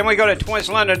 Okay, then we go to Twins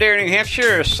Londonderry, New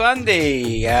Hampshire.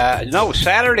 Saturday,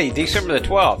 December the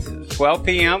 12th. 12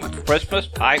 p.m. Christmas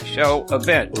Pipe Show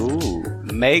event. Ooh.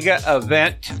 Mega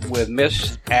event with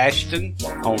Miss Ashton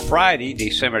on Friday,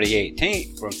 December the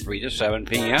 18th from 3 to 7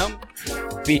 p.m.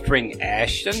 featuring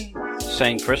Ashton,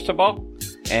 St. Cristobal,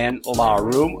 and La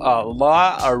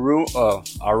Aroma.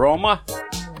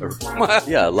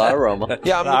 Yeah, La Aroma.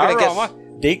 Yeah, I'm looking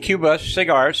to De Cuba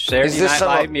Cigars, Saturday Is this Night some-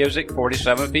 Live Music,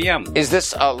 47 p.m. Is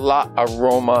this a La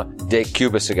Aroma de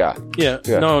Cuba cigar? Yeah.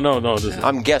 Yeah. No. This is,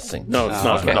 I'm guessing. no, it's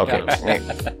not. Okay.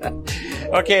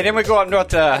 Okay, then we go up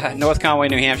North Conway,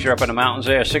 New Hampshire, up in the mountains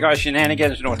there. Cigar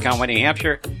Shenanigans, North Conway, New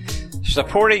Hampshire.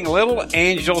 Supporting Little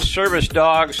Angel Service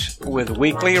Dogs with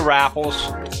weekly raffles.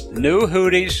 New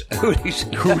Hooties. New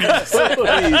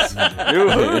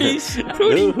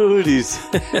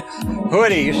Hooties.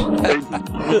 Hoodies.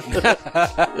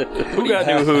 Who got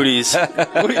new hooties?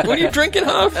 What are you drinking,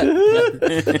 Huff?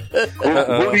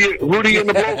 Rudy and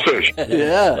the Blowfish.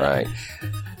 Yeah. Right.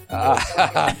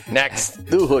 Next.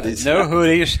 New hoodies. No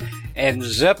Hoodies. And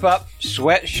Zip Up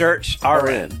Sweatshirts are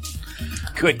in.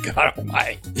 Good God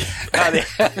Almighty.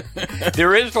 The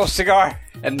original cigar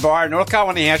and bar, North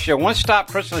Conway, New Hampshire.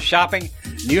 One-stop Christmas shopping,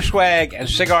 new swag, and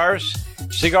cigars.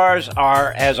 Cigars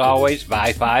are, as always,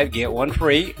 buy 5, get 1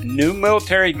 free. New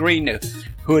military green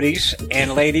hoodies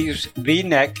and ladies'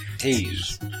 V-neck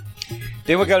tees.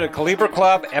 Then we go to Calibre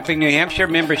Club, Epping, New Hampshire.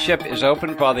 Membership is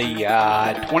open for the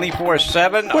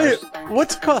 24/7. Wait,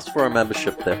 what's the cost for a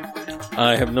membership there?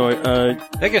 I have no. I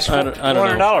think it's I don't know.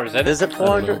 $400. Isn't it? Is it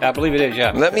 400? I believe it is,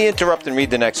 yeah. Let me interrupt and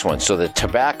read the next one. So the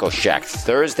Tobacco Shack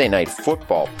Thursday night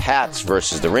football, Pats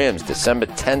versus the Rams, December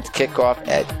 10th kickoff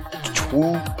at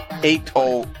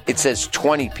 8:20. It says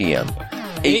 20 p.m.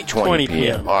 8:20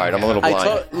 p.m. All right, I'm a little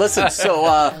blind. Listen,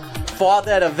 so for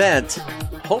that event,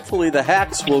 hopefully the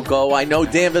hacks will go. I know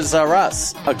Danvers R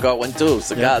Us are going too.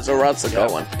 Cigars R Us are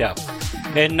going. Yeah.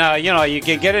 And, you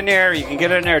can get in there. You can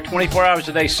get in there 24 hours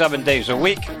a day, 7 days a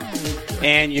week.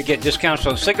 And you get discounts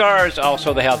on cigars.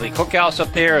 Also, they have the cookouts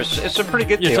up there. It's a pretty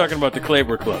good You're deal. talking about the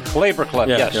Calibre Club. Calibre Club,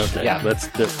 yes. Okay. Yeah. That's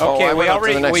different. Oh, Okay, I we went on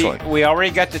to the next already one. we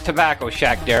already got the Tobacco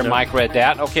Shack there. Mike read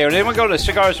that. Okay, then we go to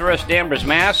Cigars R Us, Danvers,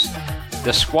 Mass.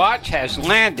 The Squatch has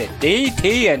landed.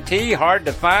 DT&T, hard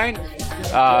to find.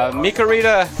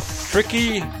 Micarita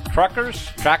Tricky Truckers,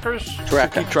 Tracker.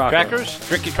 Tricky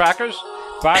Trackers,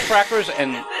 Firecrackers,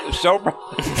 and Sober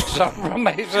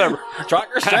Mesa.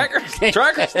 Trackers.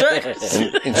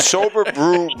 And Sober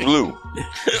Brew Blue.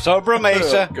 Sober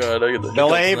Mesa, God, I get the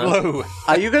Belay Blue.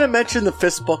 Are you going to mention the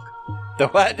fist book? The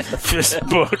what? Fist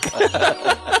book.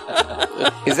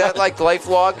 Is that like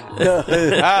LifeLog?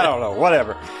 I don't know.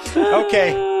 Whatever.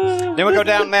 Okay. Then we go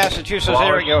down to Massachusetts.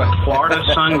 Here we go. Florida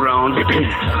sun-grown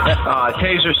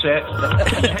taser set.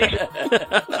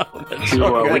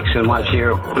 Two weeks and months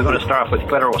here. We're going to start off with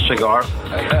Federal Cigar.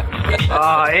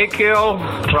 A-Kill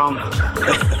from,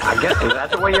 I guess, is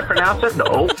that the way you pronounce it?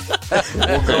 No.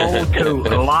 We'll go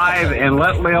to Live and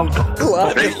Let Live.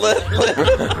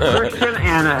 Christian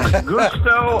and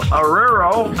Gusto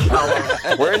Arrero.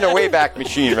 We're in the Wayback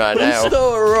Machine right now.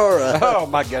 Gusto Aurora. Oh,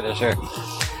 my goodness. Here.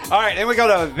 All right, then we go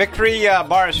to Victory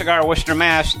Bar and Cigar, Worcester,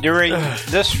 Mass. During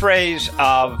this phrase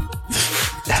of...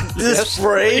 This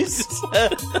phrase?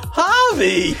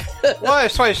 Harvey! Well,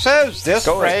 that's what it says. This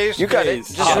Go ahead. phrase. You got it.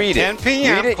 Just read it. 10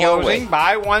 p.m. Read it your closing. way.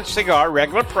 Buy one cigar,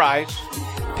 regular price.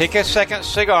 Pick a second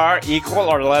cigar, equal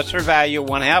or lesser value,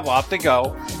 one half off to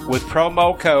go, with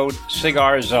promo code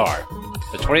CigarZar.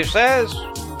 That's what it says.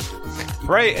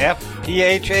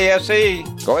 F-P-H-A-S-E.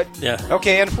 Go ahead. Yeah.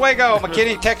 Okay, in Fuego,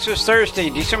 McKinney, Texas, Thursday,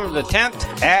 December the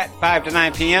 10th at 5 to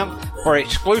 9 p.m. for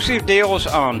exclusive deals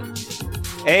on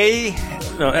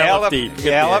LFD.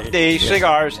 LFD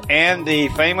cigars and the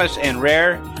famous and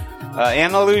rare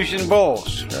Andalusian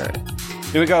Bulls. All right.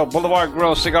 Here we go. Boulevard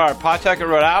Grill Cigar. Pawtucket,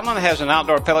 Rhode Island has an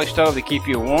outdoor pellet stove to keep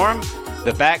you warm.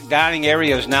 The back dining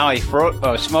area is now a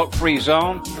smoke-free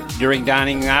zone during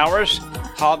dining hours.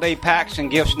 Holiday packs and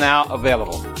gifts now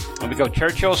available. And we go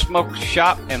Churchill Smoke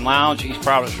Shop and Lounge, East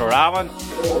Providence, Rhode Island.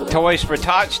 Toys for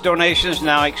Tots, donations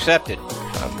now accepted.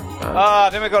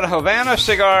 Then we go to Havana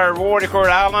Cigar, Warwick, Rhode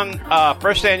Island.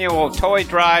 First annual toy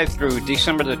drive through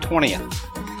December the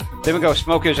 20th. Then we go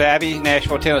Smokers Abbey,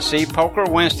 Nashville, Tennessee. Poker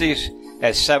Wednesdays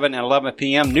at 7 and 11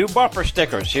 p.m. New bumper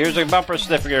stickers. Here's a bumper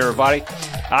sticker, everybody.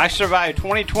 I survived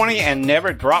 2020 and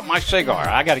never dropped my cigar.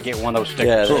 I got to get one of those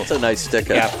stickers. Yeah, that's a nice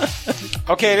sticker. Yeah.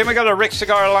 Okay, then we go to Rick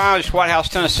Cigar Lounge, White House,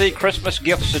 Tennessee. Christmas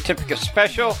gift certificate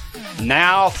special.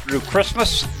 Now through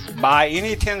Christmas, buy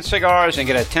any 10 cigars and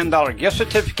get a $10 gift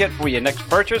certificate for your next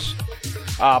purchase.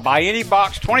 Buy any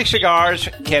box, 20 cigars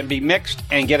can be mixed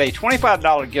and get a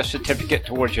 $25 gift certificate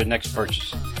towards your next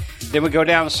purchase. Then we go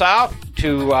down south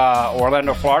to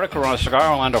Orlando, Florida. Corona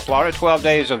Cigar, Orlando, Florida. 12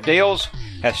 days of deals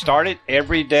has started.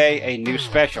 Every day a new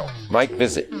special. Mike,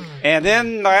 visit. And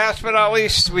then, last but not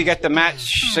least, we got the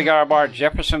Match Cigar Bar,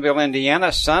 Jeffersonville,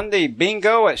 Indiana. Sunday,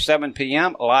 bingo at 7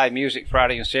 p.m. Live music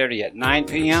Friday and Saturday at 9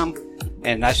 p.m.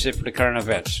 And that's it for the current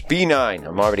events. B9.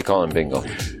 I'm already calling bingo.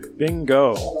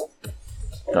 Bingo.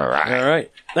 All right. All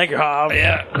right. Thank you, Hob.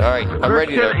 Yeah. All right. I'm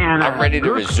ready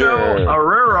to reserve.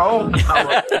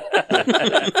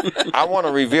 I want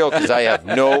to reveal because I have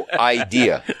no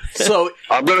idea. So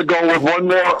I'm going to go with one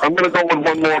more. I'm going to go with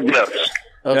one more guess.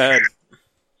 Go ahead.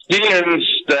 He is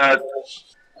that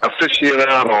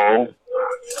aficionado.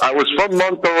 I was from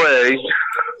Monterrey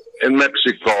in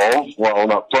Mexico. Well,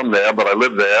 not from there, but I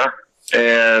lived there.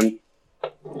 And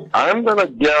I'm going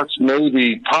to guess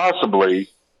maybe, possibly,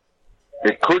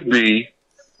 it could be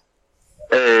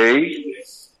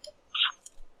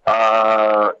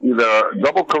either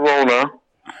double Corona,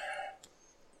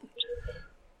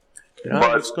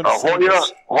 but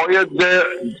Hoya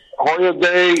de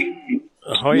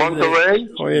Monterrey.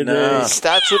 It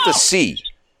starts with a C.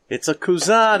 it's a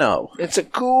Cusano. It's a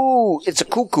cuckoo.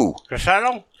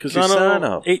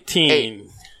 Cusano 18.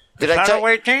 Did I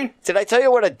tell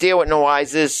you what a deer with no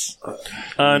eyes is?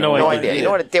 No idea. You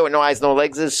know what a deer with no eyes, no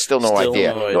legs is? Still no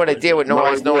idea. You know what a deer with no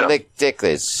eyes, no dick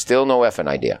is? Still no effing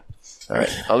idea. All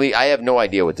right. I have no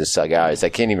idea what this cigar is. I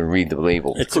can't even read the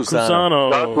label. It's a Cusano.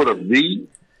 Starts with a V.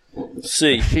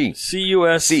 C.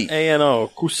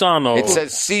 C-U-S-A-N-O. Cusano. It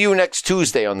says, see you next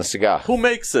Tuesday on the cigar. Who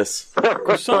makes this?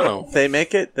 Cusano. They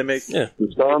make it? They make Yeah.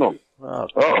 Cusano.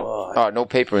 Oh, no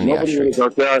paper in the Nobody ashtray.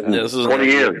 got that in 20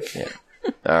 years. Yeah.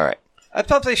 All right. I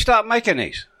thought they stopped making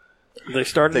these. They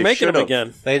started They making them should've.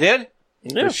 again. They did?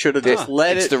 Yeah. They should have just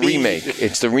let It's it the be. remake.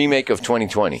 It's the remake of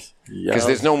 2020. Because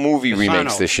there's no movie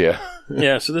remakes this year.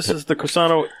 Yeah, so this is the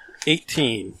Cusano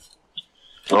 18.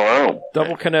 Oh, wow.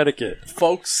 Double Connecticut.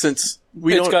 Folks, since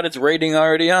we It's don't, got its rating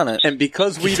already on it. and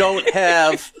because we don't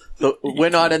have we're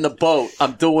not in the boat,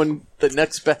 I'm doing the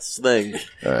next best thing.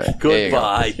 All right. There you go.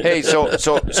 Goodbye. Hey,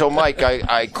 so Mike,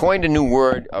 I coined a new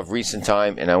word of recent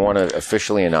time, and I want to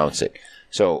officially announce it.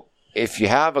 So if you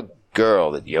have a girl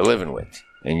that you're living with,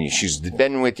 and she's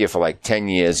been with you for like 10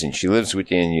 years, and she lives with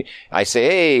you, and I say,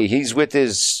 hey, he's with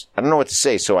his, I don't know what to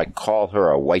say, so I call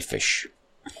her a wifeish.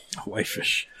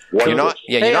 Whitefish. You're not,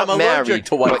 you're Hey, not I'm allergic married,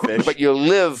 to whitefish. but you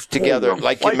live together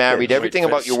like you're Whitefish, married. Everything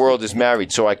about whitefish. your world is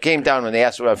married. So I came down and they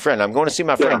asked my friend, I'm going to see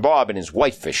my friend Bob and his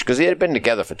whitefish, because they had been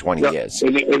together for 20 years.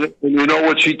 And you know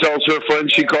what she tells her friend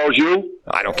she calls you?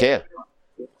 I don't care.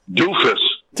 Doofus.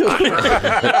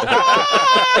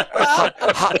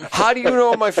 How do you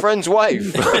know my friend's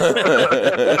wife? 1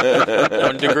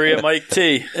 degree of Mike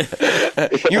T.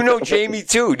 You know Jamie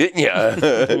too, didn't you? All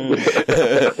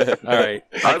right.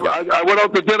 I went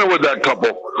out to dinner with that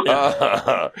couple.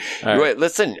 Wait,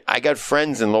 listen, I got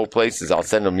friends in low places. I'll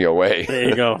send them your way. There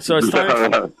you go. So it's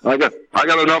time. I got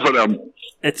enough of them.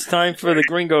 It's time for the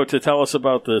Gringo to tell us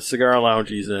about the cigar lounge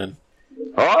he's in.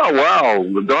 Oh, wow.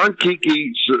 The Don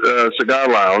Kiki Cigar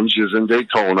Lounge is in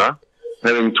Daytona,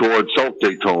 heading towards South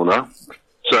Daytona.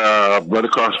 It's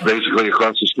right basically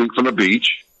across the street from the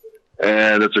beach.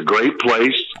 And it's a great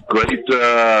place, great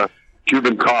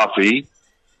Cuban coffee.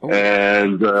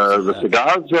 And the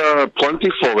cigars are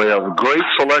plentiful. They have great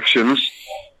selections.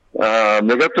 They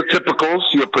got the typicals,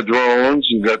 your Padrones,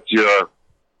 you got your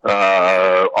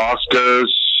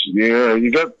Oscars. Yeah,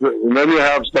 you got, and then you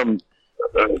have some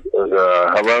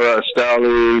Herrera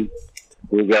Esteli.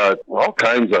 You got all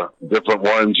kinds of different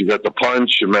ones. You got the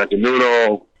Punch, your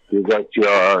Macanudo. You got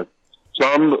your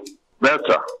some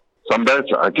better.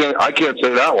 I can't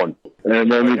say that one.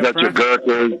 And then you got your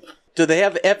Gurkhas. Do they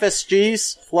have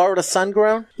FSGs, Florida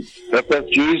Sungrown?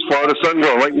 FSG's Florida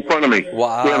Sungrown right in front of me.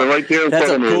 Wow. Yeah, they're right there in That's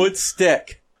front a of me. good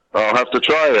stick. I'll have to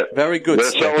try it. Very good They're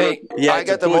stick. selling Hey, it Yeah, I it's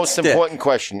a got the good most stick. important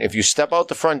question. If you step out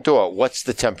the front door, what's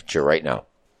the temperature right now?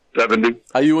 70.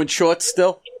 Are you in shorts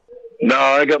still? No,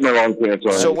 I got my long pants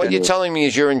on. So what you're telling me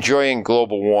is you're enjoying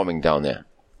global warming down there.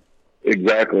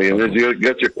 Exactly. And then you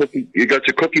got your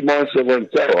cookie monster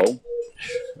Lancero.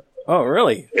 Oh,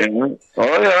 really? And,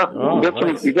 oh yeah.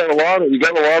 Nice. You got a lot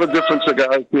of different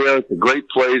cigars here. It's a great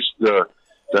place to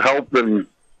help, and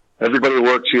everybody who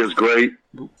works here is great.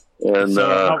 And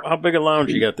So how big a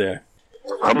lounge you got there?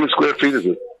 how many square feet is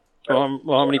it? Well,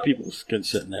 how many people can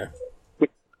sit in there?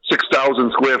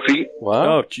 6,000 square feet.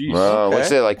 Oh, jeez.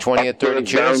 What's it, like 20 or 30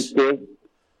 chairs? Downstairs.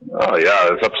 Oh yeah,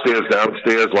 it's upstairs,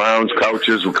 downstairs, lounge,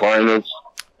 couches, recliners,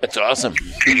 That's awesome.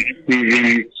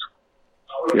 TVs.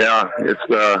 Yeah,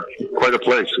 it's quite a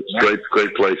place. It's a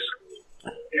great place.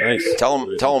 Nice. Tell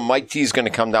them Mike T's going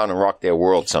to come down and rock their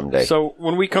world someday. So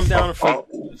when we come down for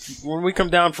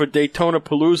Daytona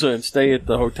Palooza and stay at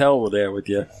the hotel we're there with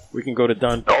you, we can go to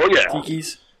Don Oh yeah.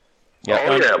 Tiki's.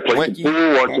 Oh yeah, play When- some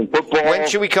pool, watch some football. When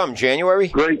should we come? January?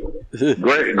 Great.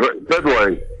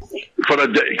 February. For the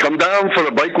day, come down for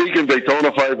the bike week in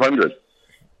Daytona 500.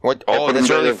 What? Oh, that's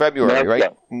early February,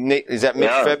 right? Is that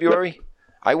mid-February?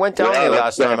 I went down there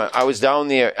last time. I was down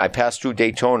there. I passed through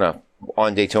Daytona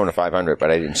on Daytona 500, but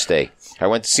I didn't stay. I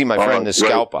went to see my friend, the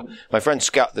Scalper. My friend,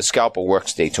 the Scalper,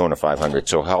 works Daytona 500,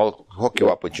 so I'll hook you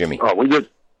up with Jimmy. Oh, we get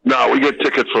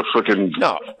tickets for freaking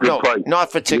price.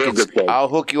 Not for tickets. I'll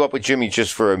hook you up with Jimmy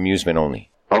just for amusement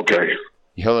only. Okay.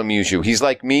 He'll amuse you. He's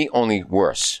like me, only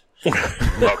worse.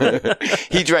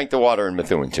 He drank the water in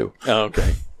Methuen, too. Oh,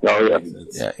 okay. Oh,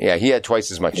 Yeah, he had twice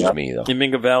as much as me, though. In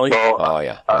Minga Valley? Oh,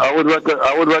 yeah. I would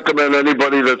recommend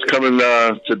anybody that's coming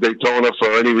to Daytona for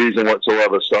any reason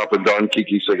whatsoever, stop at Don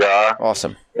Kiki Cigar.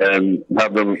 Awesome. And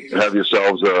have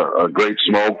yourselves a great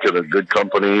smoke and a good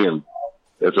company, and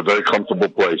it's a very comfortable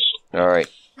place. All right.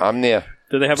 I'm there.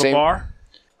 Do they have a bar?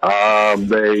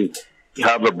 They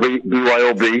have a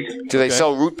BYOB. Do they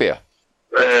sell root beer?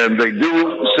 And they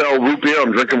do sell root beer.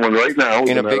 I'm drinking one right now.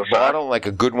 In a big bottle? Like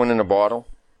a good one in a bottle?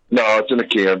 No, it's in a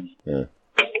can. Yeah.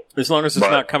 As long as it's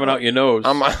not coming out your nose.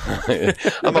 I'm a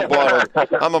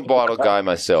bottle guy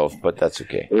myself, but that's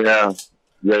okay. Yeah.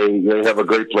 They have a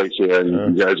great place here,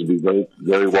 and you guys will be very,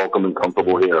 very welcome and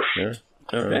comfortable here. Yeah.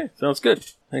 Okay, sounds good.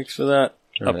 Thanks for that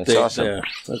update. That's awesome. Yeah,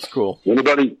 that's cool.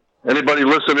 Anybody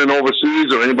listening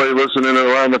overseas or anybody listening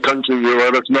around the country, you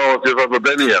let us know if you've ever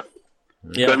been here.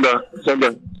 Yeah. Send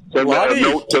a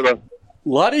note to the...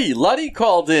 Luddy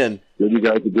called in. Give you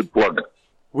guys a good plug.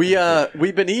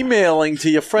 We've been emailing to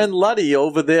your friend Luddy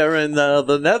over there in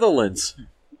the Netherlands.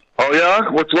 Oh, yeah?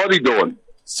 What's Luddy doing?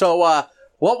 So,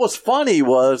 what was funny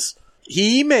was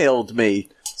he emailed me.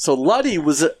 So Luddy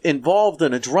was involved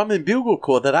in a drum and bugle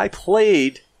corps that I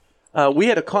played. We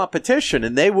had a competition,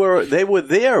 and they were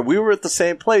there. We were at the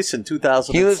same place in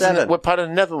 2007. He lives in what part of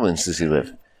the Netherlands does he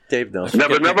live? Dave knows.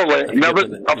 Neverlands,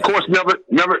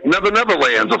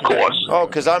 of course. Oh,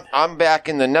 because I'm back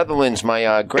in the Netherlands.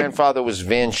 My grandfather was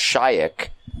Van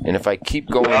Schaik, and if I keep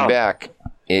going back,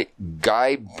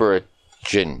 Guybertjen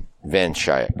Van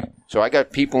Schaik. So I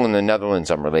got people in the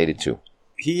Netherlands I'm related to.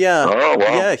 He he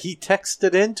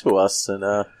texted into us,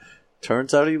 and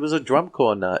turns out he was a drum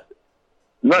corps nut.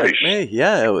 Nice. Hey,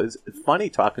 yeah, it was funny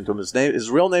talking to him. His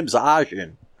real name's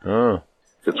Arjun. Oh.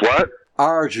 It's what?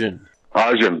 Arjun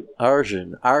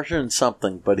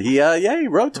something, but he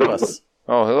wrote to us.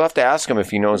 Oh, he'll have to ask him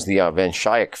if he knows the Van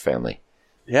Schaik family.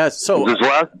 Yeah, so... Is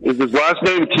his last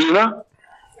name Tina?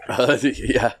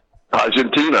 Yeah.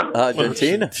 Argentina.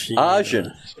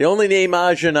 Arjun. The only name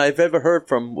Arjun I've ever heard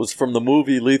from was from the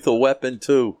movie Lethal Weapon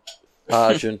 2.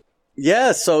 Arjun.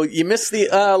 Yeah, so you missed the...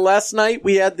 last night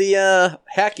we had the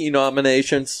Hacky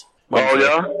nominations. Oh,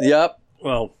 yeah? Yep.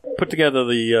 Well, put together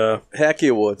the... Hacky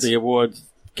Awards. The awards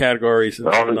categories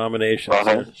and nominations.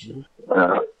 What'd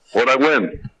I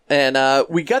win? And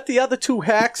we got the other two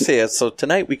hacks here, so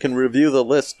tonight we can review the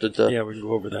list. Yeah, we can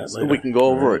go over that later. We can go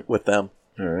over it with them.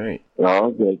 All right.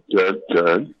 Oh, good.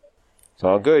 It's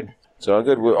all good.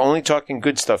 We're only talking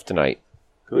good stuff tonight.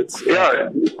 Good stuff. Yeah,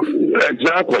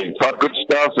 exactly. Talk good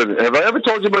stuff. And have I ever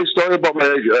told you my story about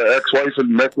my ex-wife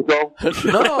in Mexico?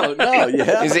 No,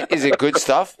 yeah. Is it good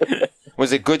stuff?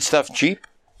 Was it good stuff cheap?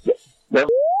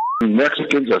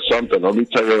 Mexicans or something. Let me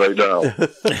tell you right now.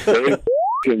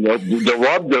 They'll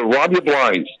rob you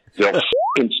blind. They'll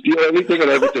steal everything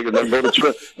and everything, and then go to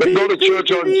church.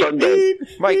 On Sunday.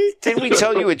 Mike, didn't we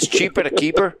tell you it's cheaper to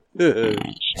keep her?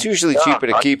 It's usually cheaper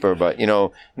to keep her, but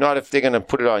not if they're going to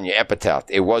put it on your epitaph.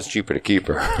 It was cheaper to keep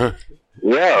her.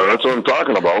 Yeah, that's what I'm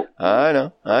talking about. I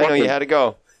know. You had to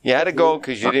go. You had to go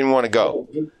because you didn't want to go.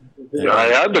 I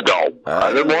had to go.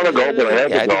 I didn't want to go, but I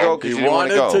had to go. He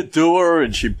wanted to do her,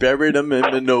 and she buried him in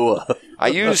manure. I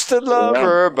used to love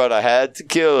her, but I had to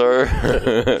kill her.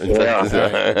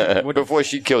 Before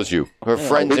she kills you. Her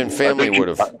friends and family would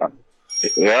have.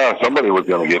 Yeah, somebody was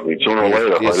going to get me sooner or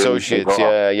later. The associates,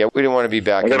 yeah. We didn't want to be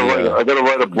back. I got to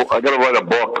write a book.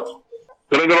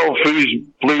 Can I go please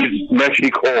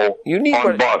Mexico you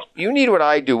need what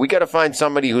I do. We got to find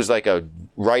somebody who's like a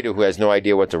writer who has no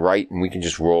idea what to write, and we can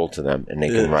just roll to them, and they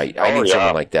can write. I need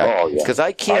someone like that because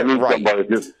I can't write.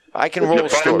 I can roll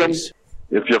stories.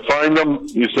 If you find them,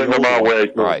 you send them our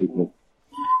way. Right. All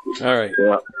right.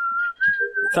 Yeah.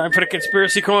 Time for the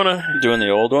conspiracy corner. You doing the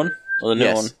old one or the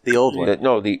new one? The old one. The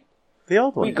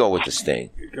old one. We go with the Sting.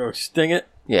 Go Sting it.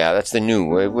 Yeah, that's the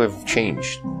new. We've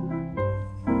changed.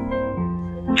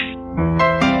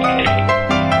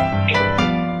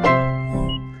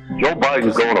 Joe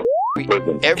Biden's going to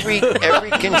prison. Every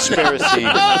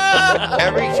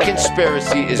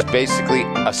conspiracy is basically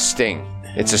a sting.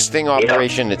 It's a sting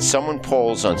operation that someone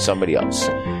pulls on somebody else.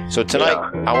 So tonight,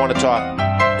 I want to talk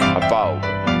about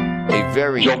a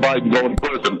very Joe Biden going to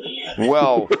prison.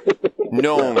 Well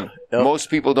known. Most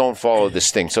people don't follow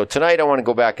this thing. So tonight, I want to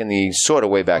go back in the sort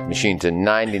of Wayback Machine to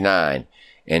 '99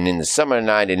 And in the summer of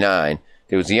 99,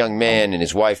 there was a young man and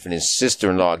his wife and his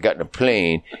sister-in-law got in a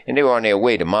plane, and they were on their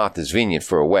way to Martha's Vineyard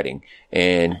for a wedding.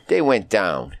 And they went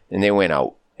down, and they went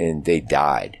out, and they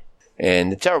died.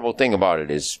 And the terrible thing about it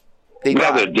is they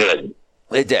died. They're dead.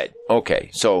 They're dead. Okay,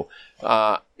 so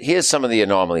here's some of the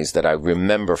anomalies that I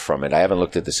remember from it. I haven't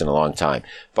looked at this in a long time.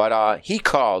 But he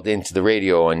called into the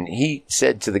radio, and he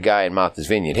said to the guy in Martha's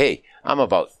Vineyard, hey, I'm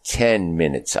about 10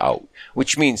 minutes out,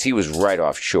 which means he was right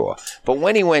offshore. But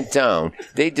when he went down,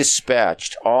 they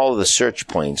dispatched all of the search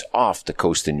planes off the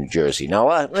coast of New Jersey. Now,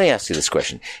 let me ask you this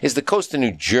question. Is the coast of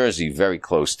New Jersey very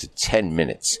close to 10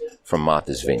 minutes from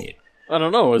Martha's Vineyard? I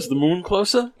don't know. Is the moon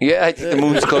closer? Yeah, I think the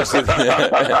moon's closer.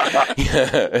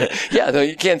 Yeah, no,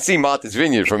 you can't see Martha's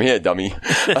Vineyard from here, dummy.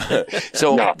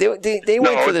 So No. they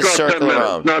went for the it's not circle 10 minutes.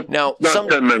 around. Not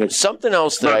 10 minutes. Something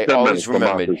else that Not I 10 always minutes from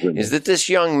remembered Martha's Vineyard. is that this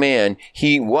young man,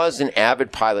 he was an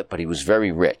avid pilot, but he was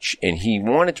very rich, and he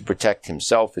wanted to protect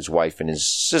himself, his wife, and his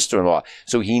sister-in-law.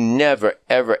 So he never,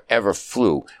 ever, ever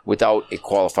flew without a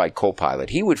qualified co-pilot.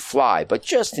 He would fly, but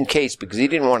just in case, because he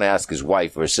didn't want to ask his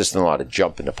wife or his sister-in-law to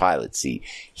jump in the pilot seat,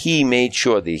 he made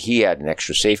sure that he had an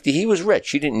extra safety. He was rich.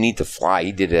 He didn't need to fly.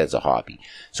 He did it as a hobby.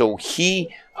 So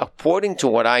he, according to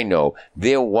what I know,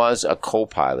 there was a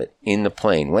co-pilot in the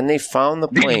plane. When they found the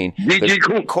plane, D.G.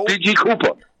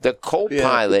 Cooper. the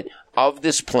co-pilot of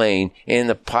this plane and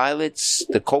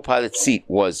the co-pilot seat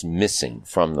was missing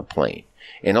from the plane.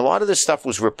 And a lot of this stuff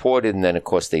was reported, and then, of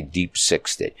course, they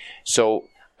deep-sixed it. So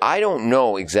I don't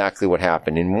know exactly what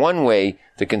happened. In one way,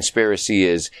 the conspiracy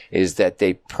is that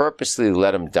they purposely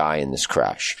let him die in this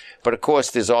crash. But, of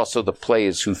course, there's also the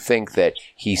players who think that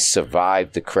he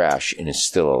survived the crash and is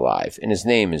still alive. And his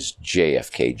name is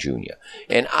JFK Jr.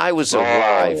 And I was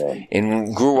alive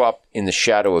and grew up in the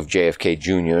shadow of JFK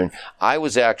Jr. And I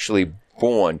was actually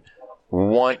born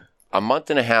a month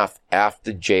and a half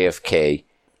after JFK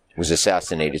was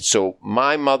assassinated. So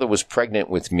my mother was pregnant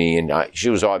with me, and she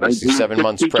was obviously 7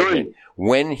 months pregnant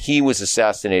when he was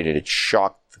assassinated. It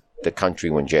shocked the country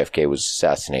when JFK was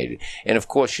assassinated. And of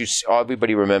course,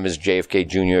 everybody remembers JFK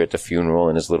Jr. at the funeral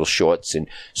in his little shorts and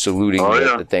saluting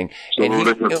the thing. And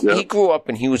he grew up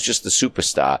and he was just a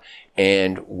superstar.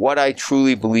 And what I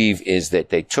truly believe is that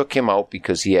they took him out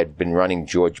because he had been running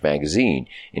George Magazine.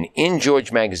 And in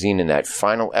George Magazine, in that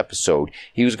final episode,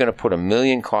 he was going to put 1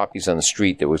 million copies on the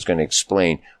street that was going to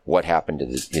explain what happened to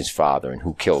his father and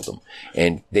who killed him.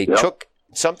 And they took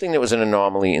something that was an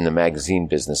anomaly in the magazine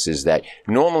business is that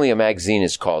normally a magazine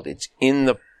is called, it's in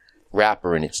the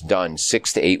wrapper and it's done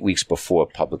 6 to 8 weeks before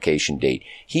publication date.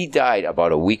 He died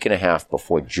about a week and a half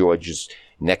before George's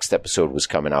next episode was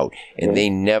coming out, and they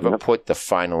never put the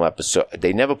final episode,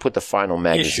 they never put the final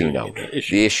magazine out. The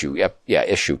issue.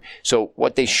 Issue. So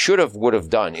what they would have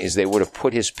done is they would have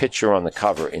put his picture on the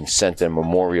cover and sent a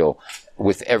memorial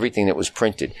with everything that was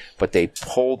printed, but they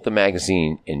pulled the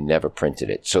magazine and never printed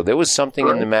it. So there was something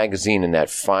in the magazine in that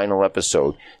final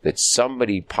episode that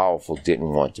somebody powerful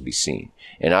didn't want to be seen.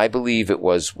 And I believe it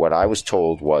was what I was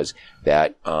told was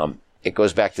that, it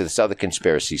goes back to this other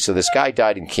conspiracy. So this guy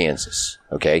died in Kansas,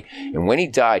 okay? And when he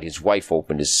died, his wife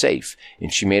opened his safe,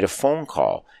 and she made a phone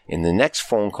call. And the next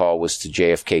phone call was to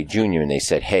JFK Jr., and they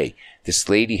said, hey, this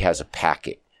lady has a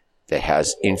packet that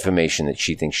has information that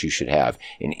she thinks you should have.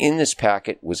 And in this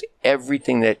packet was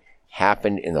everything that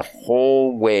happened in the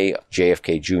whole way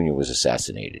JFK Jr. was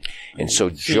assassinated. And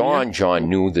so John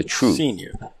knew the truth.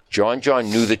 John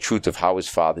knew the truth of how his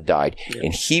father died,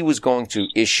 and he was going to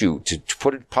issue, to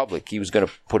put it public, he was going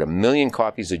to put 1 million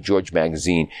copies of George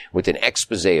Magazine with an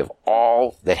expose of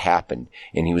all that happened,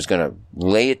 and he was going to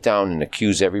lay it down and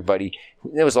accuse everybody.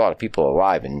 There was a lot of people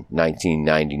alive in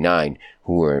 1999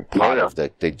 who were part of the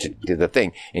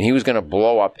thing, and he was going to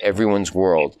blow up everyone's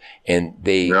world, and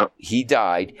he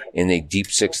died, and they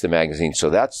deep-sixed the magazine. So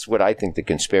that's what I think the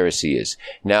conspiracy is.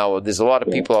 Now, there's a lot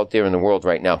of people out there in the world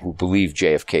right now who believe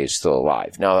JFK is still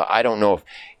alive. Now, I don't know if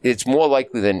it's more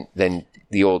likely than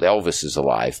the old Elvis is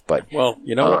alive, but well,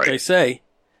 you know what they say,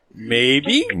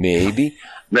 maybe.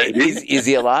 Is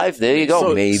he alive? There you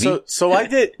go. So I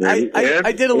did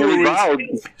a little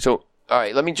research. So, all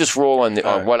right, let me just roll on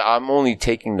what I'm only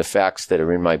taking the facts that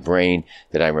are in my brain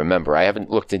that I remember. I haven't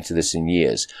looked into this in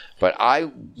years, but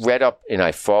I read up and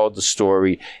I followed the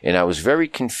story, and I was very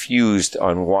confused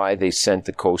on why they sent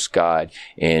the Coast Guard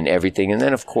and everything. And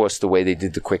then, of course, the way they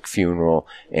did the quick funeral,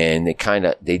 and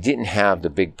they didn't have the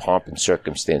big pomp and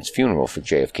circumstance funeral for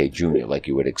JFK Jr. like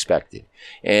you would expect it.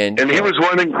 And he was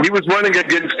running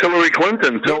against Hillary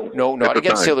Clinton too. No, not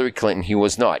against Hillary Clinton. He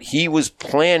was not. He was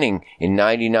planning in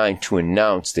 99 to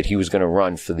announce that he was going to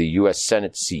run for the U.S.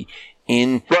 Senate seat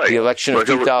in the election of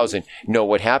 2000. No,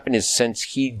 what happened is since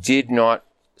he did not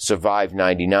survived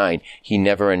 99, he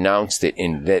never announced it,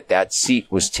 and that seat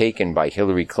was taken by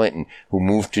Hillary Clinton, who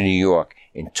moved to New York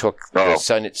and took the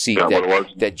Senate seat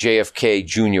that JFK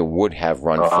Jr. would have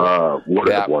run for. Would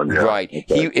have won, yeah. Right.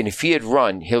 Okay. And if he had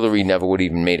run, Hillary never would have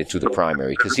even made it to the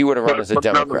primary, because he would have run as a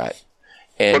Democrat.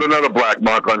 Put another black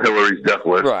mark on Hillary's death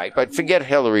list. Right, but forget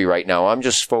Hillary right now. I'm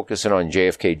just focusing on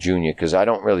JFK Jr. because I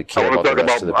don't really care about the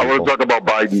rest of the people. I want to talk about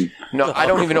Biden. No, I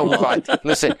don't even know who Biden.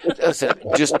 Listen,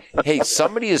 just, hey,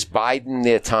 somebody is Biden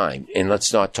their time, and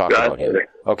let's not talk about him.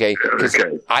 Okay? Because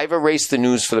I've erased the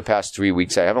news for the past 3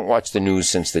 weeks. I haven't watched the news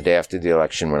since the day after the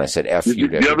election when I said F you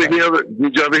to everybody.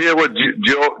 Did you ever hear what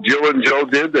Jill and Joe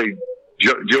did?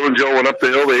 Jill and Joe went up the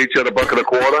hill. They each had a bucket of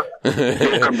quarter.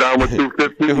 They come down with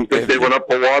 $2.50. They went up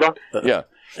for water. Yeah.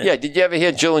 Yeah. Did you ever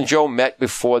hear Jill and Joe met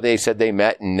before they said they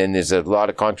met? And then there's a lot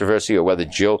of controversy over whether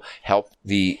Jill helped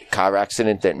the car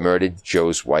accident that murdered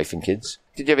Joe's wife and kids.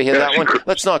 Did you ever hear that one?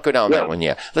 Let's not go down that one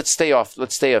yet. Let's stay off the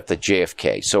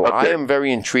JFK. So I am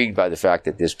very intrigued by the fact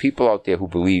that there's people out there who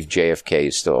believe JFK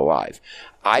is still alive.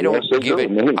 I don't give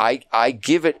it. I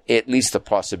give it at least a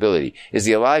possibility. Is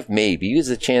he alive? Maybe. There's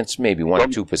a chance. Maybe 1 or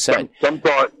 2%. Some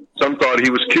thought he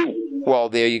was cute. Well,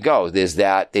 there you go. There's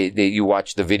that. You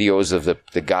watch the videos of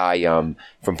the guy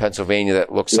from Pennsylvania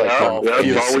that looks like him.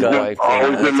 He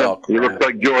looks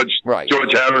like George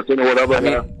Harrison or whatever. I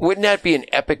mean, wouldn't that be an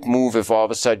epic move if all of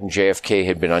a sudden JFK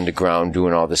had been underground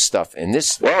doing all this stuff? And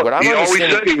this, what I'm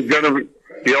understanding.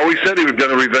 He always said he was going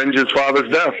to revenge his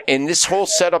father's death. And this whole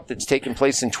setup that's taken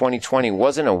place in 2020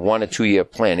 wasn't a 1 or 2 year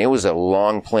plan. It was a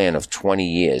long plan of 20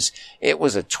 years. It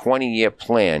was a 20-year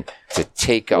plan to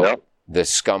take out the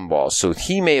scumballs. So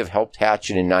he may have helped hatch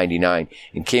it in 99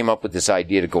 and came up with this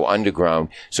idea to go underground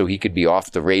so he could be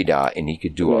off the radar and he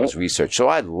could do all his research. So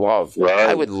I would love,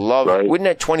 wouldn't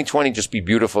that 2020 just be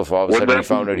beautiful if all of a sudden we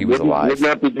found out he was alive? Wouldn't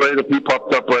that be great if he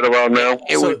popped up right around now?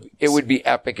 It would be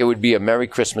epic. It would be a Merry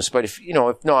Christmas. But if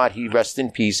not, he rests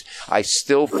in peace. I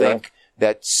still think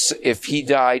that if he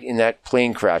died in that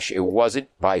plane crash, it wasn't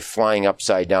by flying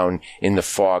upside down in the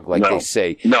fog like they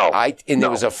say. There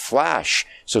was a flash.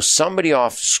 So somebody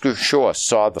off shore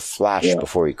saw the flash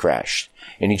before he crashed.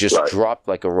 And he just dropped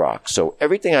like a rock. So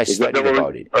everything I studied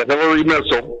about it. A Hillary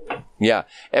missile. Yeah.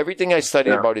 Everything I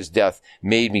studied about his death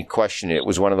made me question it. It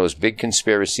was one of those big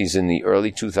conspiracies in the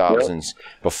early 2000s.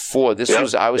 Before this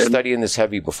I was studying this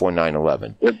heavy before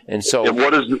 9/11. And so.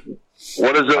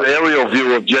 What is an aerial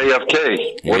view of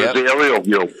JFK? What is the aerial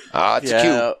view? It's a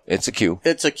Q. It's a Q.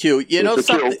 It's a Q.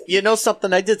 You know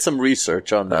something? I did some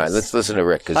research on this. All right, let's listen to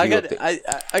Rick. I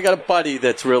got a buddy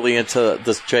that's really into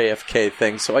this JFK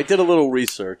thing, so I did a little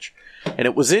research. And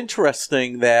it was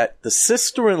interesting that the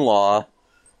sister-in-law,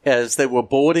 as they were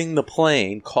boarding the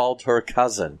plane, called her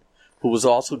cousin, who was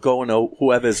also going to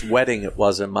whoever's wedding it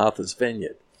was in Martha's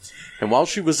Vineyard. And while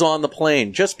she was on the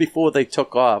plane, just before they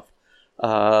took off,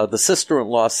 the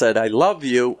sister-in-law said, "I love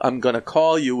you. I'm going to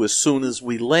call you as soon as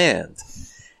we land."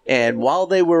 And while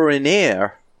they were in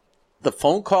air, the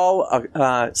phone call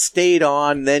stayed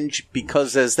on. Then,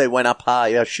 because as they went up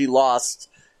higher, she lost,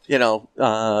 they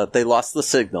lost the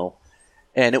signal.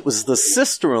 And it was the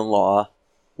sister-in-law,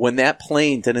 when that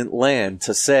plane didn't land,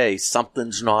 to say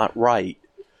something's not right,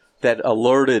 that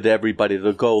alerted everybody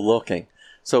to go looking.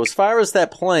 So as far as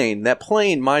that plane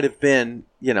might have been,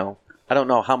 I don't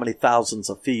know how many thousands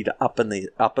of feet up in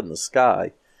the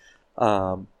sky,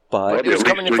 but it was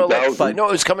coming in it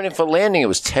was coming in for landing. It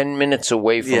was 10 minutes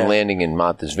away from landing in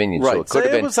Martha's Vineyard, so it could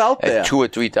have been out there at 2,000 or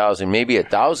 3,000, maybe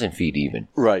 1,000 feet even.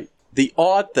 Right. The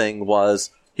odd thing was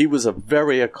he was a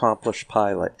very accomplished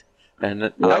pilot,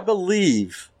 and I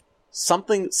believe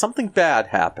something bad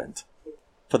happened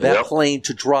for that plane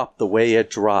to drop the way it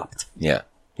dropped. Yeah,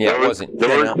 it wasn't.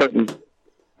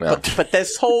 But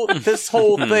this whole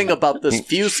thing about this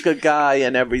Fusca guy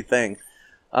and everything,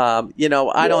 I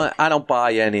don't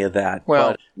buy any of that.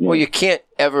 Well, you can't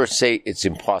ever say it's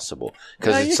impossible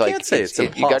because it's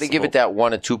like you got to give it that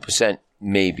 1 or 2%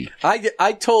 maybe.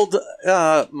 I told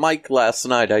Mike last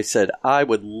night. I said I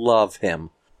would love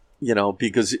him,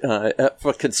 because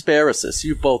for conspiracists,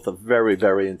 you both are very,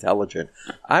 very intelligent.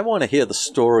 I want to hear the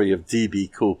story of D.B.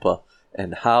 Cooper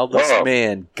and how this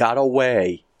man got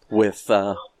away with.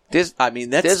 There's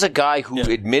a guy who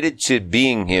admitted to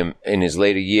being him in his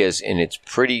later years, and it's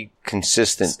pretty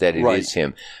consistent that it is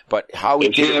him. But how he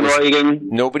did it,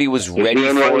 nobody was ready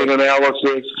for it.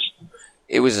 Analysis.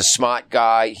 It was a smart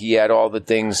guy. He had all the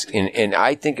things, and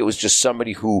I think it was just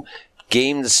somebody who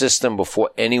gamed the system before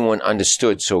anyone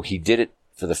understood. So he did it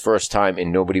for the first time,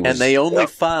 and nobody was. And they only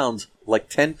found like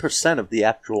 10% of the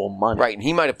actual money. Right, and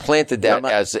he might have planted that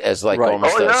as like Right.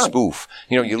 almost a spoof.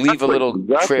 You know, you leave a little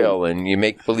trail and you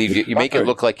make it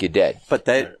look like you're dead. But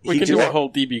that We can do a whole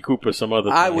DB Cooper some other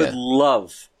time. I would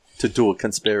love to do a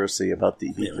conspiracy about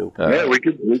DB Cooper. Yeah, we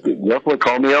could definitely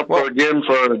call me up again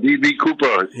for DB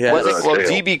Cooper. Yeah. Well,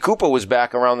 DB Cooper was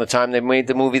back around the time they made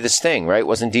the movie The Sting, right?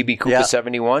 Wasn't DB Cooper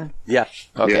 71? Yeah.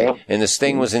 Okay, Yeah. and The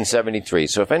Sting was in 73.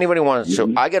 So if anybody wants,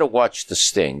 I got to watch The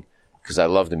Sting because I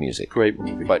love the music. Great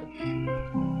movie. But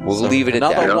we'll leave it at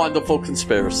Another that. wonderful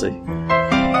conspiracy.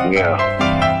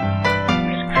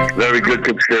 Yeah. Very good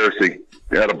conspiracy.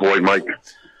 Attaboy, Mike.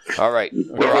 All right.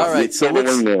 All right, so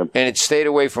And it stayed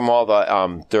away from all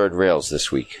the third rails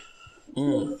this week.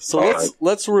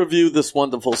 let's review this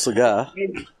wonderful cigar.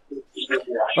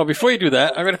 Oh, before you do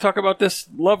that, I'm going to talk about this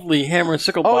lovely Hammer and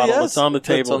Sickle bottle that's on the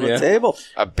table It's on here. the table.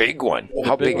 A big one.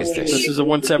 How big is this? This is a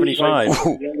 175.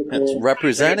 It's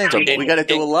representative. We got to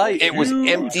do a light. It was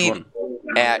emptied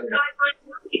at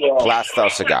Plastow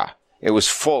Cigar. It was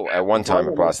full at one time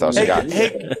at Plastow Cigar.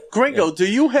 Hey, Gringo, do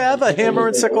you have a Hammer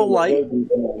and Sickle light?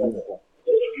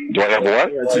 Do I have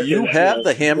what? Do you have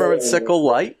the Hammer and Sickle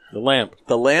light? The lamp.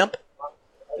 The lamp?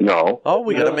 No. Oh,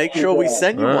 we got to make sure we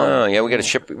send you one. Oh, yeah, we're gonna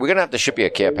have to ship you a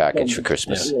care package for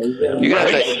Christmas. You're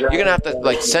gonna have to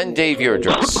like send Dave your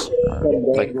address.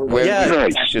 Like where? Yeah.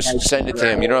 Just send it to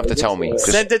him. You don't have to tell me. Just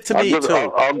Send it to me, too,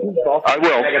 I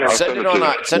will. I'll send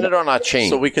it on our chain.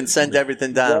 so we can send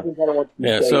everything down.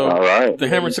 Yeah, so All right. the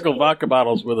Hammer and Sickle vodka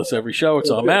bottle's with us every show.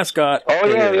 It's our mascot. Oh,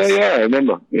 yeah. I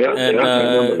remember. Yeah. And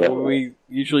yeah, we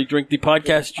usually drink the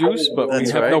podcast juice, but we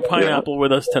That's have right. no pineapple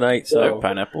with us tonight. So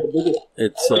Pineapple.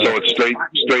 it's So it's straight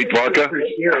vodka?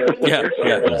 yeah,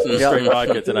 straight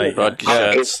vodka tonight.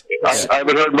 I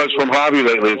haven't heard much from Javi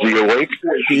lately. Is he awake?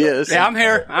 He is. Yeah, I'm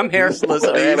here.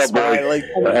 Listening, smiling.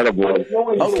 Attaboy.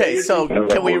 Okay, so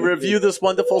can we review this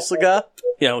wonderful cigar?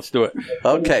 Yeah, let's do it.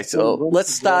 Okay, so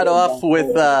let's start off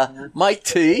with Mike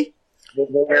T.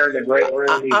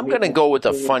 I'm going to go with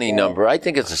a funny number. I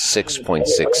think it's a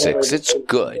 6.66. It's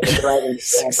good.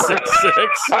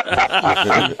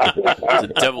 6.66. It's a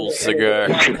devil's cigar.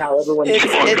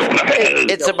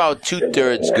 It's about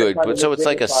 2/3 good, but so it's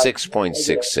like a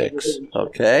 6.66.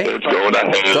 Okay. Let's go with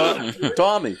that.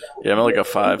 Tommy. Yeah, I'm like a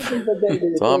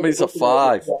 5. Tommy's a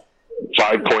 5.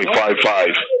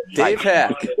 5.55. Dave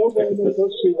Hack.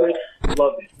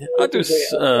 I'll do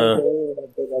 7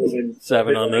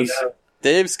 on this.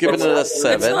 Dave's giving it a It's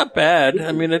 7. not bad.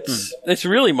 I mean, it's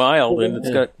really mild and it's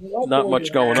got not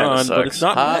much going on, but it's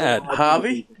not bad.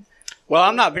 Javi? Well,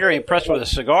 I'm not very impressed with the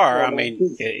cigar. I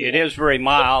mean, it is very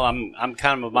mild. I'm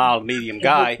kind of a mild medium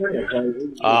guy.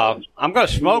 I'm going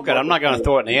to smoke it. I'm not going to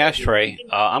throw it in the ashtray.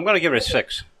 I'm going to give it a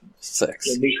 6. 6.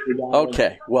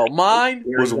 Okay. Well, mine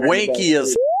was wanky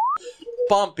as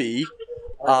bumpy.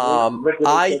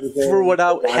 I threw it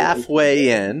out halfway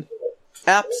in.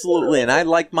 Absolutely, and I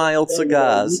like mild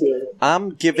cigars.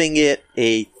 I'm giving it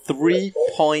a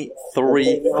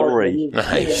 3.33.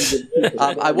 Nice.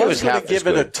 I was going to give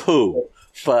it a 2,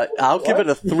 but I'll give it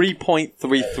a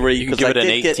 3.33 because give I it an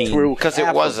did get 18. through Because it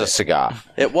half was of a cigar.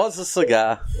 It was a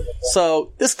cigar.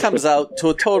 So this comes out to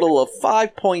a total of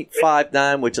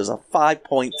 5.59, which is a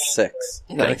 5.6.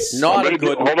 Nice. Not a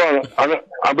good Hold on.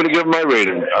 I'm going to give my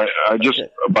rating. I just,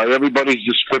 by everybody's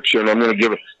description, I'm going to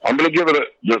give it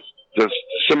the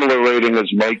similar rating as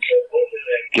Mike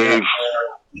gave,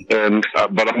 and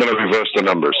but I'm going to reverse the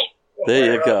numbers.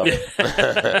 There you go. A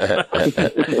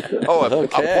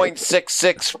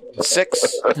 .666.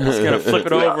 It's going to flip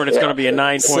it over and it's going to be a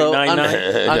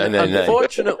 9.99.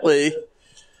 Unfortunately,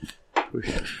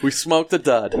 we smoked a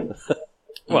dud.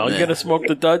 Well, you got to smoke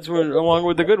the duds along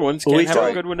with the good ones. Can't have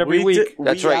a good one every week.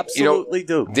 That's we right. absolutely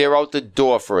do. They're out the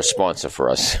door for a sponsor for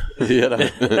us.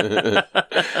 We're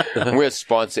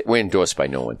endorsed by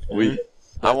no one.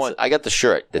 I got the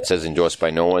shirt that says endorsed by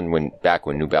no one back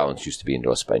when New Balance used to be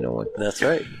endorsed by no one. That's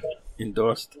right.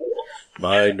 Endorsed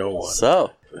by no one.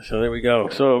 So there we go.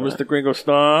 So, Mr. Gringo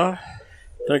Star,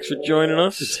 thanks for joining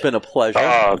us. it's been a pleasure.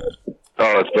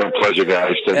 It's been a pleasure,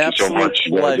 guys. Thank Absolute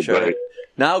you so much. pleasure.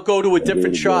 Now go to a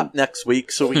different shop next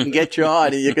week so we can get you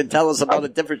on and you can tell us about a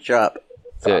different shop.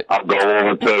 I'll go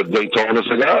over to Daytona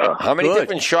Cigar. How many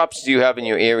different shops do you have in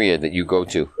your area that you go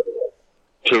to?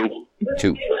 2.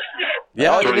 2. Yeah.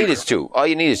 All you need is 2. All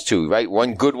you need is 2, right?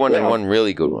 One good one and one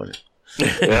really good one.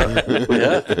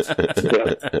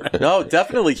 No,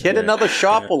 definitely. Hit another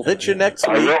shop. We'll hit you next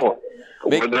week. I will.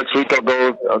 Next week I'll go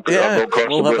across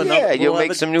we'll the have bridge. You'll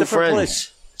make some new friends.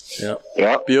 Place.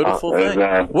 Yeah. Beautiful thing.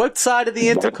 What side of the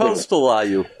intercoastal are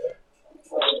you?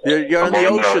 You're on the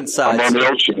ocean side. I'm on the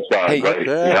ocean side, Hey, right?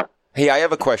 yeah. Yeah. Hey, I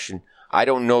have a question. I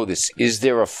don't know this. Is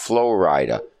there a flow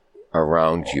rider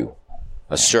around you?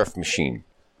 A surf machine?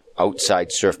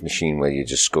 Outside surf machine where you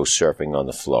just go surfing on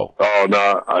the flow? Oh,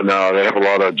 no. They have a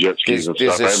lot of jet skis and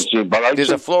stuff. I haven't seen, but there's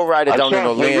a flow rider down in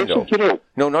Orlando.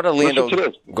 No, not Orlando.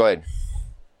 Go ahead.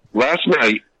 Last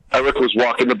night, Eric was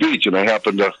walking the beach, and I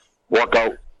happened to walk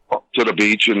out to the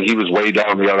beach, and he was way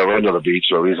down the other end of the beach,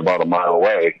 so he's about a mile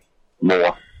away,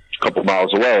 a couple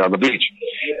miles away on the beach.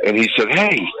 And he said,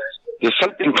 hey, there's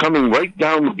something coming right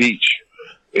down the beach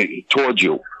towards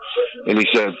you. And he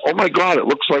said, oh, my God, it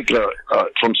looks like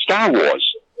from Star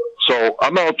Wars. So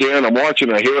I'm out there, and I'm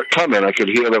watching. I hear it coming. I could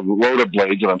hear the rotor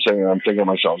blades, and I'm thinking to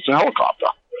myself, it's a helicopter.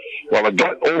 Well, it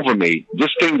got over me.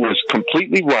 This thing was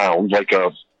completely round, like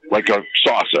a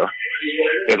saucer.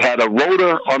 It had a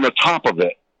rotor on the top of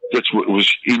it that was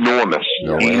enormous.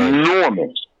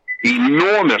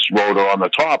 Enormous rotor on the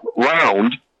top,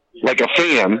 round, like a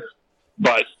fan,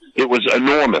 but it was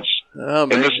enormous. Oh,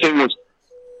 man. And this thing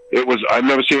I've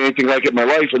never seen anything like it in my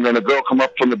life. And then a girl come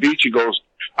up from the beach and goes,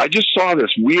 I just saw this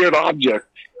weird object.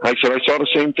 I said, I saw the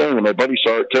same thing, and my buddy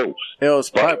saw it too. It was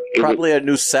probably a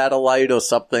new satellite or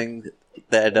something.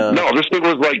 That no, this thing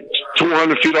was like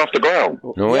 200 feet off the ground.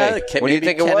 No way. Yeah, What do you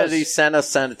think Kennedy it was? sent out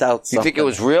something. You think it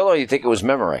was real, or you think it was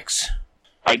Memorex?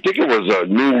 I think it was a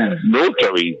new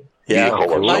military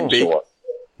vehicle or some sort.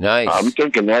 Nice. I'm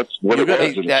thinking that's what it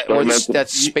was.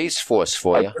 That's Space Force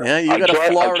for you. Yeah, you got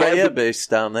a Florida Air Base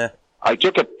down there. I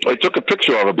took a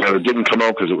picture of it, but it didn't come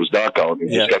out because it was dark out. You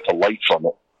just got the light from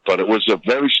it. But it was a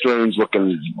very strange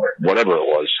looking whatever it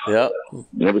was. Yeah.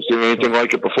 Never seen anything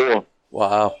like it before.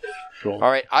 Wow. Cool.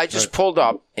 All right, I just pulled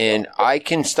up, and I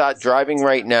can start driving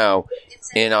right now,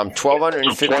 and I'm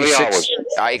 1,256.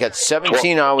 I got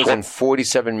 17 hours and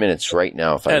 47 minutes right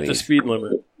now if I At leave. the speed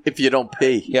limit. If you don't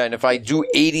pay. Yeah, and if I do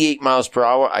 88 miles per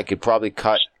hour, I could probably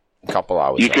cut a couple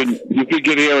hours You off. could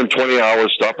get here in 20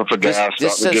 hours, stopping for gas,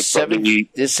 This stop and get says something to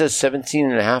eat. This says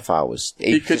 17 and a half hours.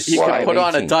 He could put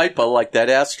on a 18. diaper like that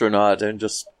astronaut and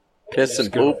just piss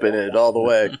and poop in it all the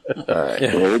way.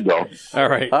 There you go. All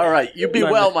right. All right. You be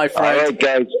well, my friend. All right,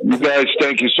 guys. You guys,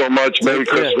 thank you so much. Merry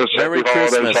Christmas, Merry Happy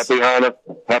Holidays, Christmas.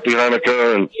 Happy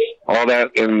Hanukkah, and all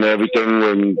that, and everything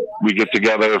when we get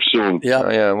together soon. Yeah. Oh,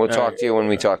 yeah, we'll talk to you when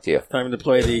we talk to you. Time to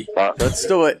play the. Let's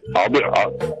do it. I'll be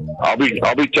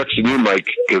texting you, Mike,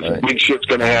 because big shit's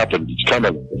gonna happen. It's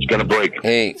coming. It's gonna break.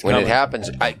 Hey, when it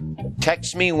happens,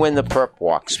 text me when the perp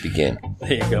walks begin.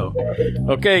 There you go.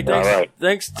 Okay, thanks. All right.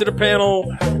 Thanks to the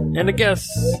panel and the guests,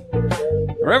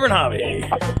 Reverend Hobby.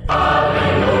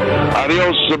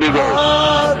 Adios, amigos.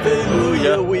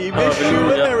 Hallelujah. We wish you a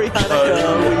Merry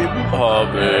Hanukkah.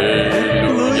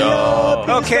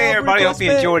 Okay, everybody, hope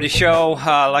you enjoyed the show.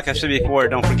 Like I said before,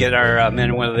 don't forget our men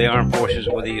and women of the armed forces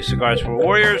with the Cigars for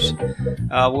Warriors.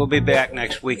 We'll be back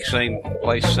next week, same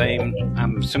place,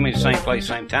 I'm assuming same place,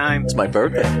 same time. It's my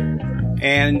birthday.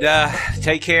 And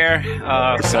take care.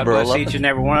 God December bless 11th. each and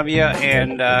every one of you,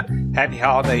 and happy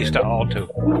holidays to all, too.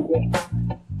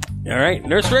 All right,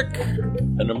 Nurse Rick.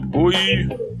 And a boy.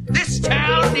 This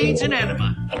town needs an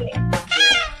enema.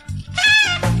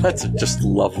 That's just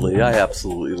lovely. I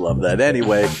absolutely love that.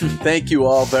 Anyway, thank you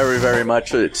all very, very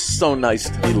much. It's so nice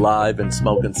to be live and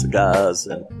smoking cigars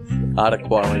and out of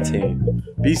quarantine.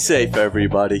 Be safe,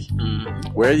 everybody.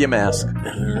 Wear your mask.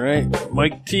 All right,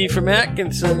 Mike T. from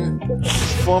Atkinson,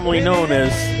 formerly known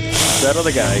as that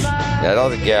other guy. That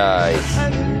other guy.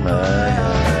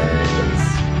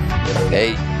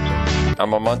 Hey,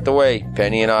 I'm a month away.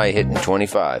 Penny and I hitting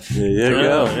 25. There you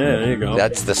go. Yeah, there you go.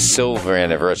 That's the silver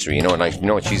anniversary. You know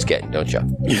what she's getting, don't you?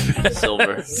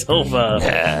 Silver. Silver.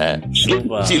 She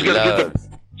loves. She's gonna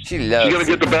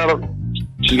get the battle.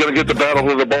 She's gonna get the battle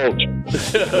of the bulge.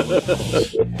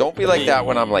 Don't be like that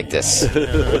when I'm like this.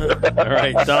 All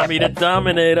right, Tommy the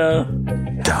Dominator.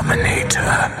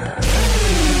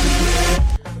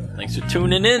 Thanks for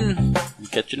tuning in. We'll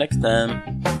catch you next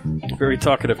time. Very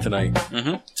talkative tonight.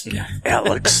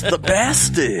 Alex the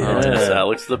Bastard. Yes,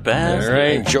 Alex the Bastard. All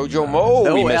right. Jojo Mo,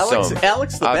 we missed him.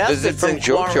 Alex the A Bastard's visit from in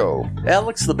Jojo.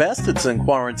 Alex the Bastard's in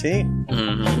quarantine.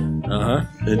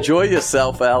 Enjoy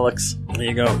yourself, Alex. There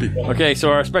you go. Okay, so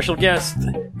our special guest,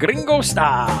 Gringo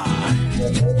Star.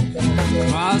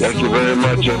 Thank you very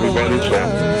much, everybody, for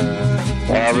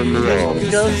having me on.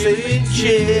 Go city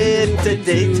chip to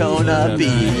Daytona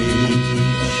Beach.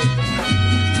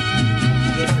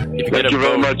 Thank you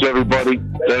very much, everybody.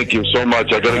 Thank you so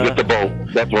much. I gotta get the boat.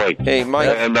 That's right. Hey, Mike.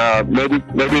 And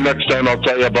maybe next time I'll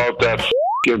tell you about that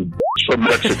f***ing from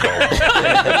Mexico.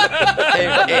 Hey,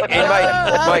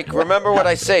 Mike, remember what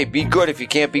I say. Be good. If you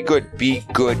can't be good, be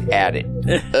good at it.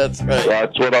 That's right.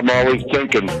 That's what I'm always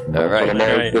thinking. All right. That's what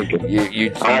I'm always thinking.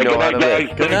 You All right, know good how night, to guys. live.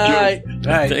 Thank Good you.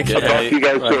 night. Take I'll care. talk to you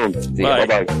guys soon. Bye.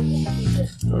 Bye-bye.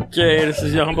 Okay, this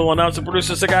is your humble announcer,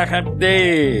 producer, Cigar Hack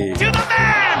Dave. To the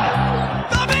man!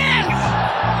 The man!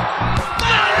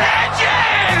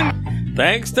 The legend!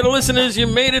 Thanks to the listeners, you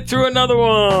made it through another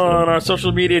one. Our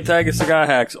social media tag is Cigar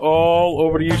Hacks, all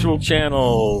over the usual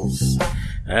channels.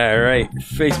 All right,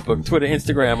 Facebook, Twitter,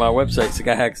 Instagram, our website,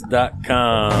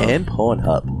 cigarhacks.com. And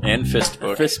Pornhub. And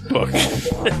Fistbook.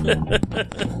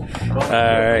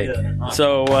 All right.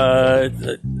 So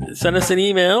send us an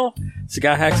email,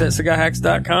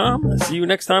 cigarhacks@cigarhacks.com. See you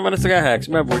next time on the Cigar Hacks.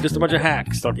 Remember, we're just a bunch of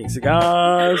hacks talking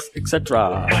cigars,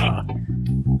 etc.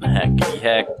 Hacky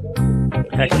hack.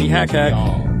 Hackney hack hack.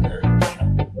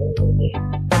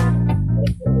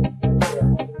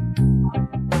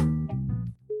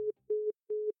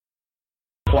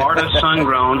 Florida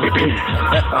Sungrown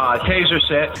Taser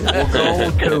set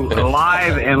will go to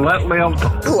Live and Let Live.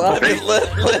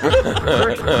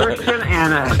 Christian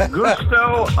and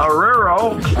Gusto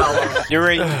Arrero.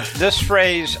 During this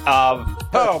phrase of,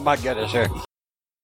 oh my goodness,